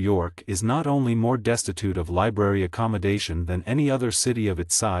of New York is not only more destitute of library accommodation than any other city of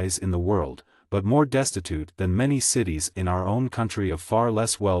its size in the world, but more destitute than many cities in our own country of far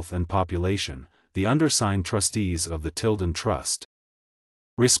less wealth and population, the undersigned trustees of the Tilden Trust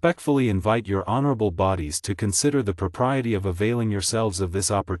respectfully invite your honorable bodies to consider the propriety of availing yourselves of this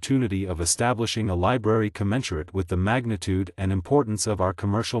opportunity of establishing a library commensurate with the magnitude and importance of our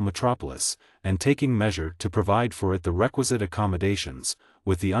commercial metropolis, and taking measure to provide for it the requisite accommodations,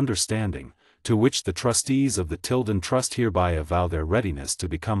 with the understanding, to which the trustees of the Tilden Trust hereby avow their readiness to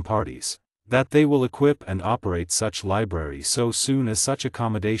become parties, that they will equip and operate such library so soon as such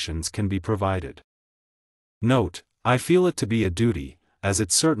accommodations can be provided. Note: I feel it to be a duty, as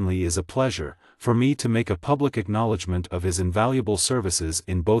it certainly is a pleasure, for me to make a public acknowledgment of his invaluable services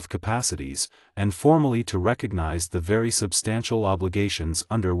in both capacities, and formally to recognize the very substantial obligations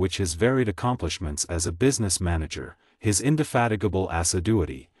under which his varied accomplishments as a business manager, his indefatigable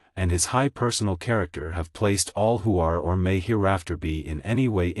assiduity, and his high personal character have placed all who are or may hereafter be in any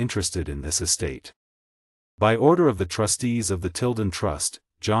way interested in this estate. By order of the Trustees of the Tilden Trust,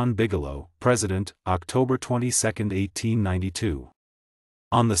 John Bigelow, President, October 22, 1892.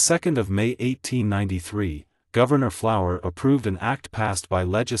 On the 2nd of May 1893, Governor Flower approved an act passed by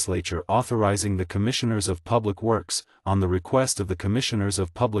Legislature authorizing the Commissioners of Public Works, on the request of the Commissioners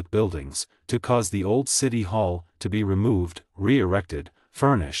of Public Buildings, to cause the old City Hall to be removed, re-erected,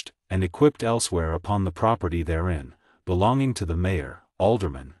 furnished, and equipped elsewhere upon the property therein, belonging to the Mayor,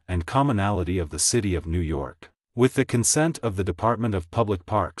 Aldermen, and Commonalty of the City of New York, with the consent of the Department of Public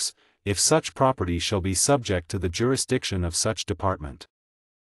Parks, if such property shall be subject to the jurisdiction of such department.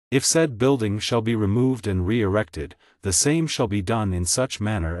 If said building shall be removed and re-erected, the same shall be done in such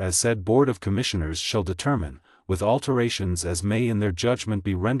manner as said Board of Commissioners shall determine, with alterations as may in their judgment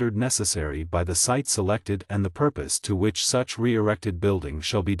be rendered necessary by the site selected and the purpose to which such re-erected building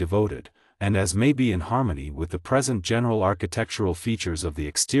shall be devoted, and as may be in harmony with the present general architectural features of the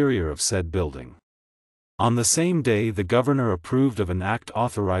exterior of said building. On the same day the Governor approved of an act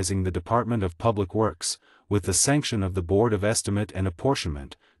authorizing the Department of Public Works, with the sanction of the Board of Estimate and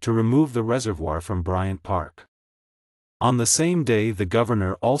Apportionment, to remove the reservoir from Bryant Park. On the same day the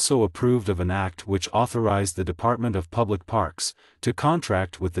Governor also approved of an act which authorized the Department of Public Parks, to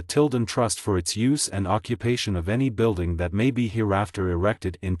contract with the Tilden Trust for its use and occupation of any building that may be hereafter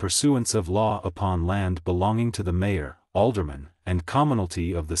erected in pursuance of law upon land belonging to the Mayor, Aldermen, and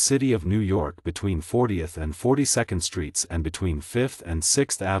Commonalty of the City of New York between 40th and 42nd Streets and between 5th and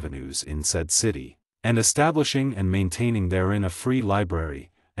 6th Avenues in said city, and establishing and maintaining therein a free library,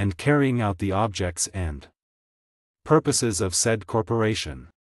 and carrying out the objects and purposes of said corporation.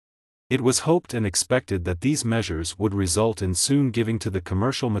 It was hoped and expected that these measures would result in soon giving to the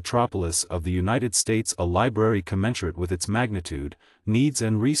commercial metropolis of the United States a library commensurate with its magnitude, needs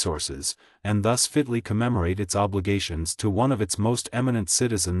and resources, and thus fitly commemorate its obligations to one of its most eminent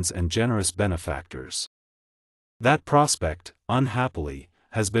citizens and generous benefactors. That prospect, unhappily,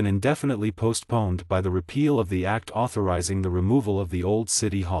 has been indefinitely postponed by the repeal of the act authorizing the removal of the old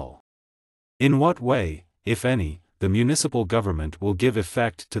City Hall. In what way, if any, the municipal government will give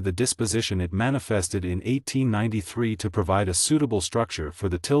effect to the disposition it manifested in 1893 to provide a suitable structure for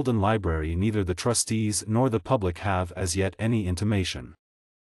the Tilden Library, neither the trustees nor the public have as yet any intimation.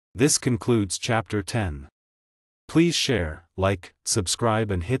 This concludes Chapter 10. Please share, like,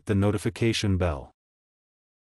 subscribe and hit the notification bell.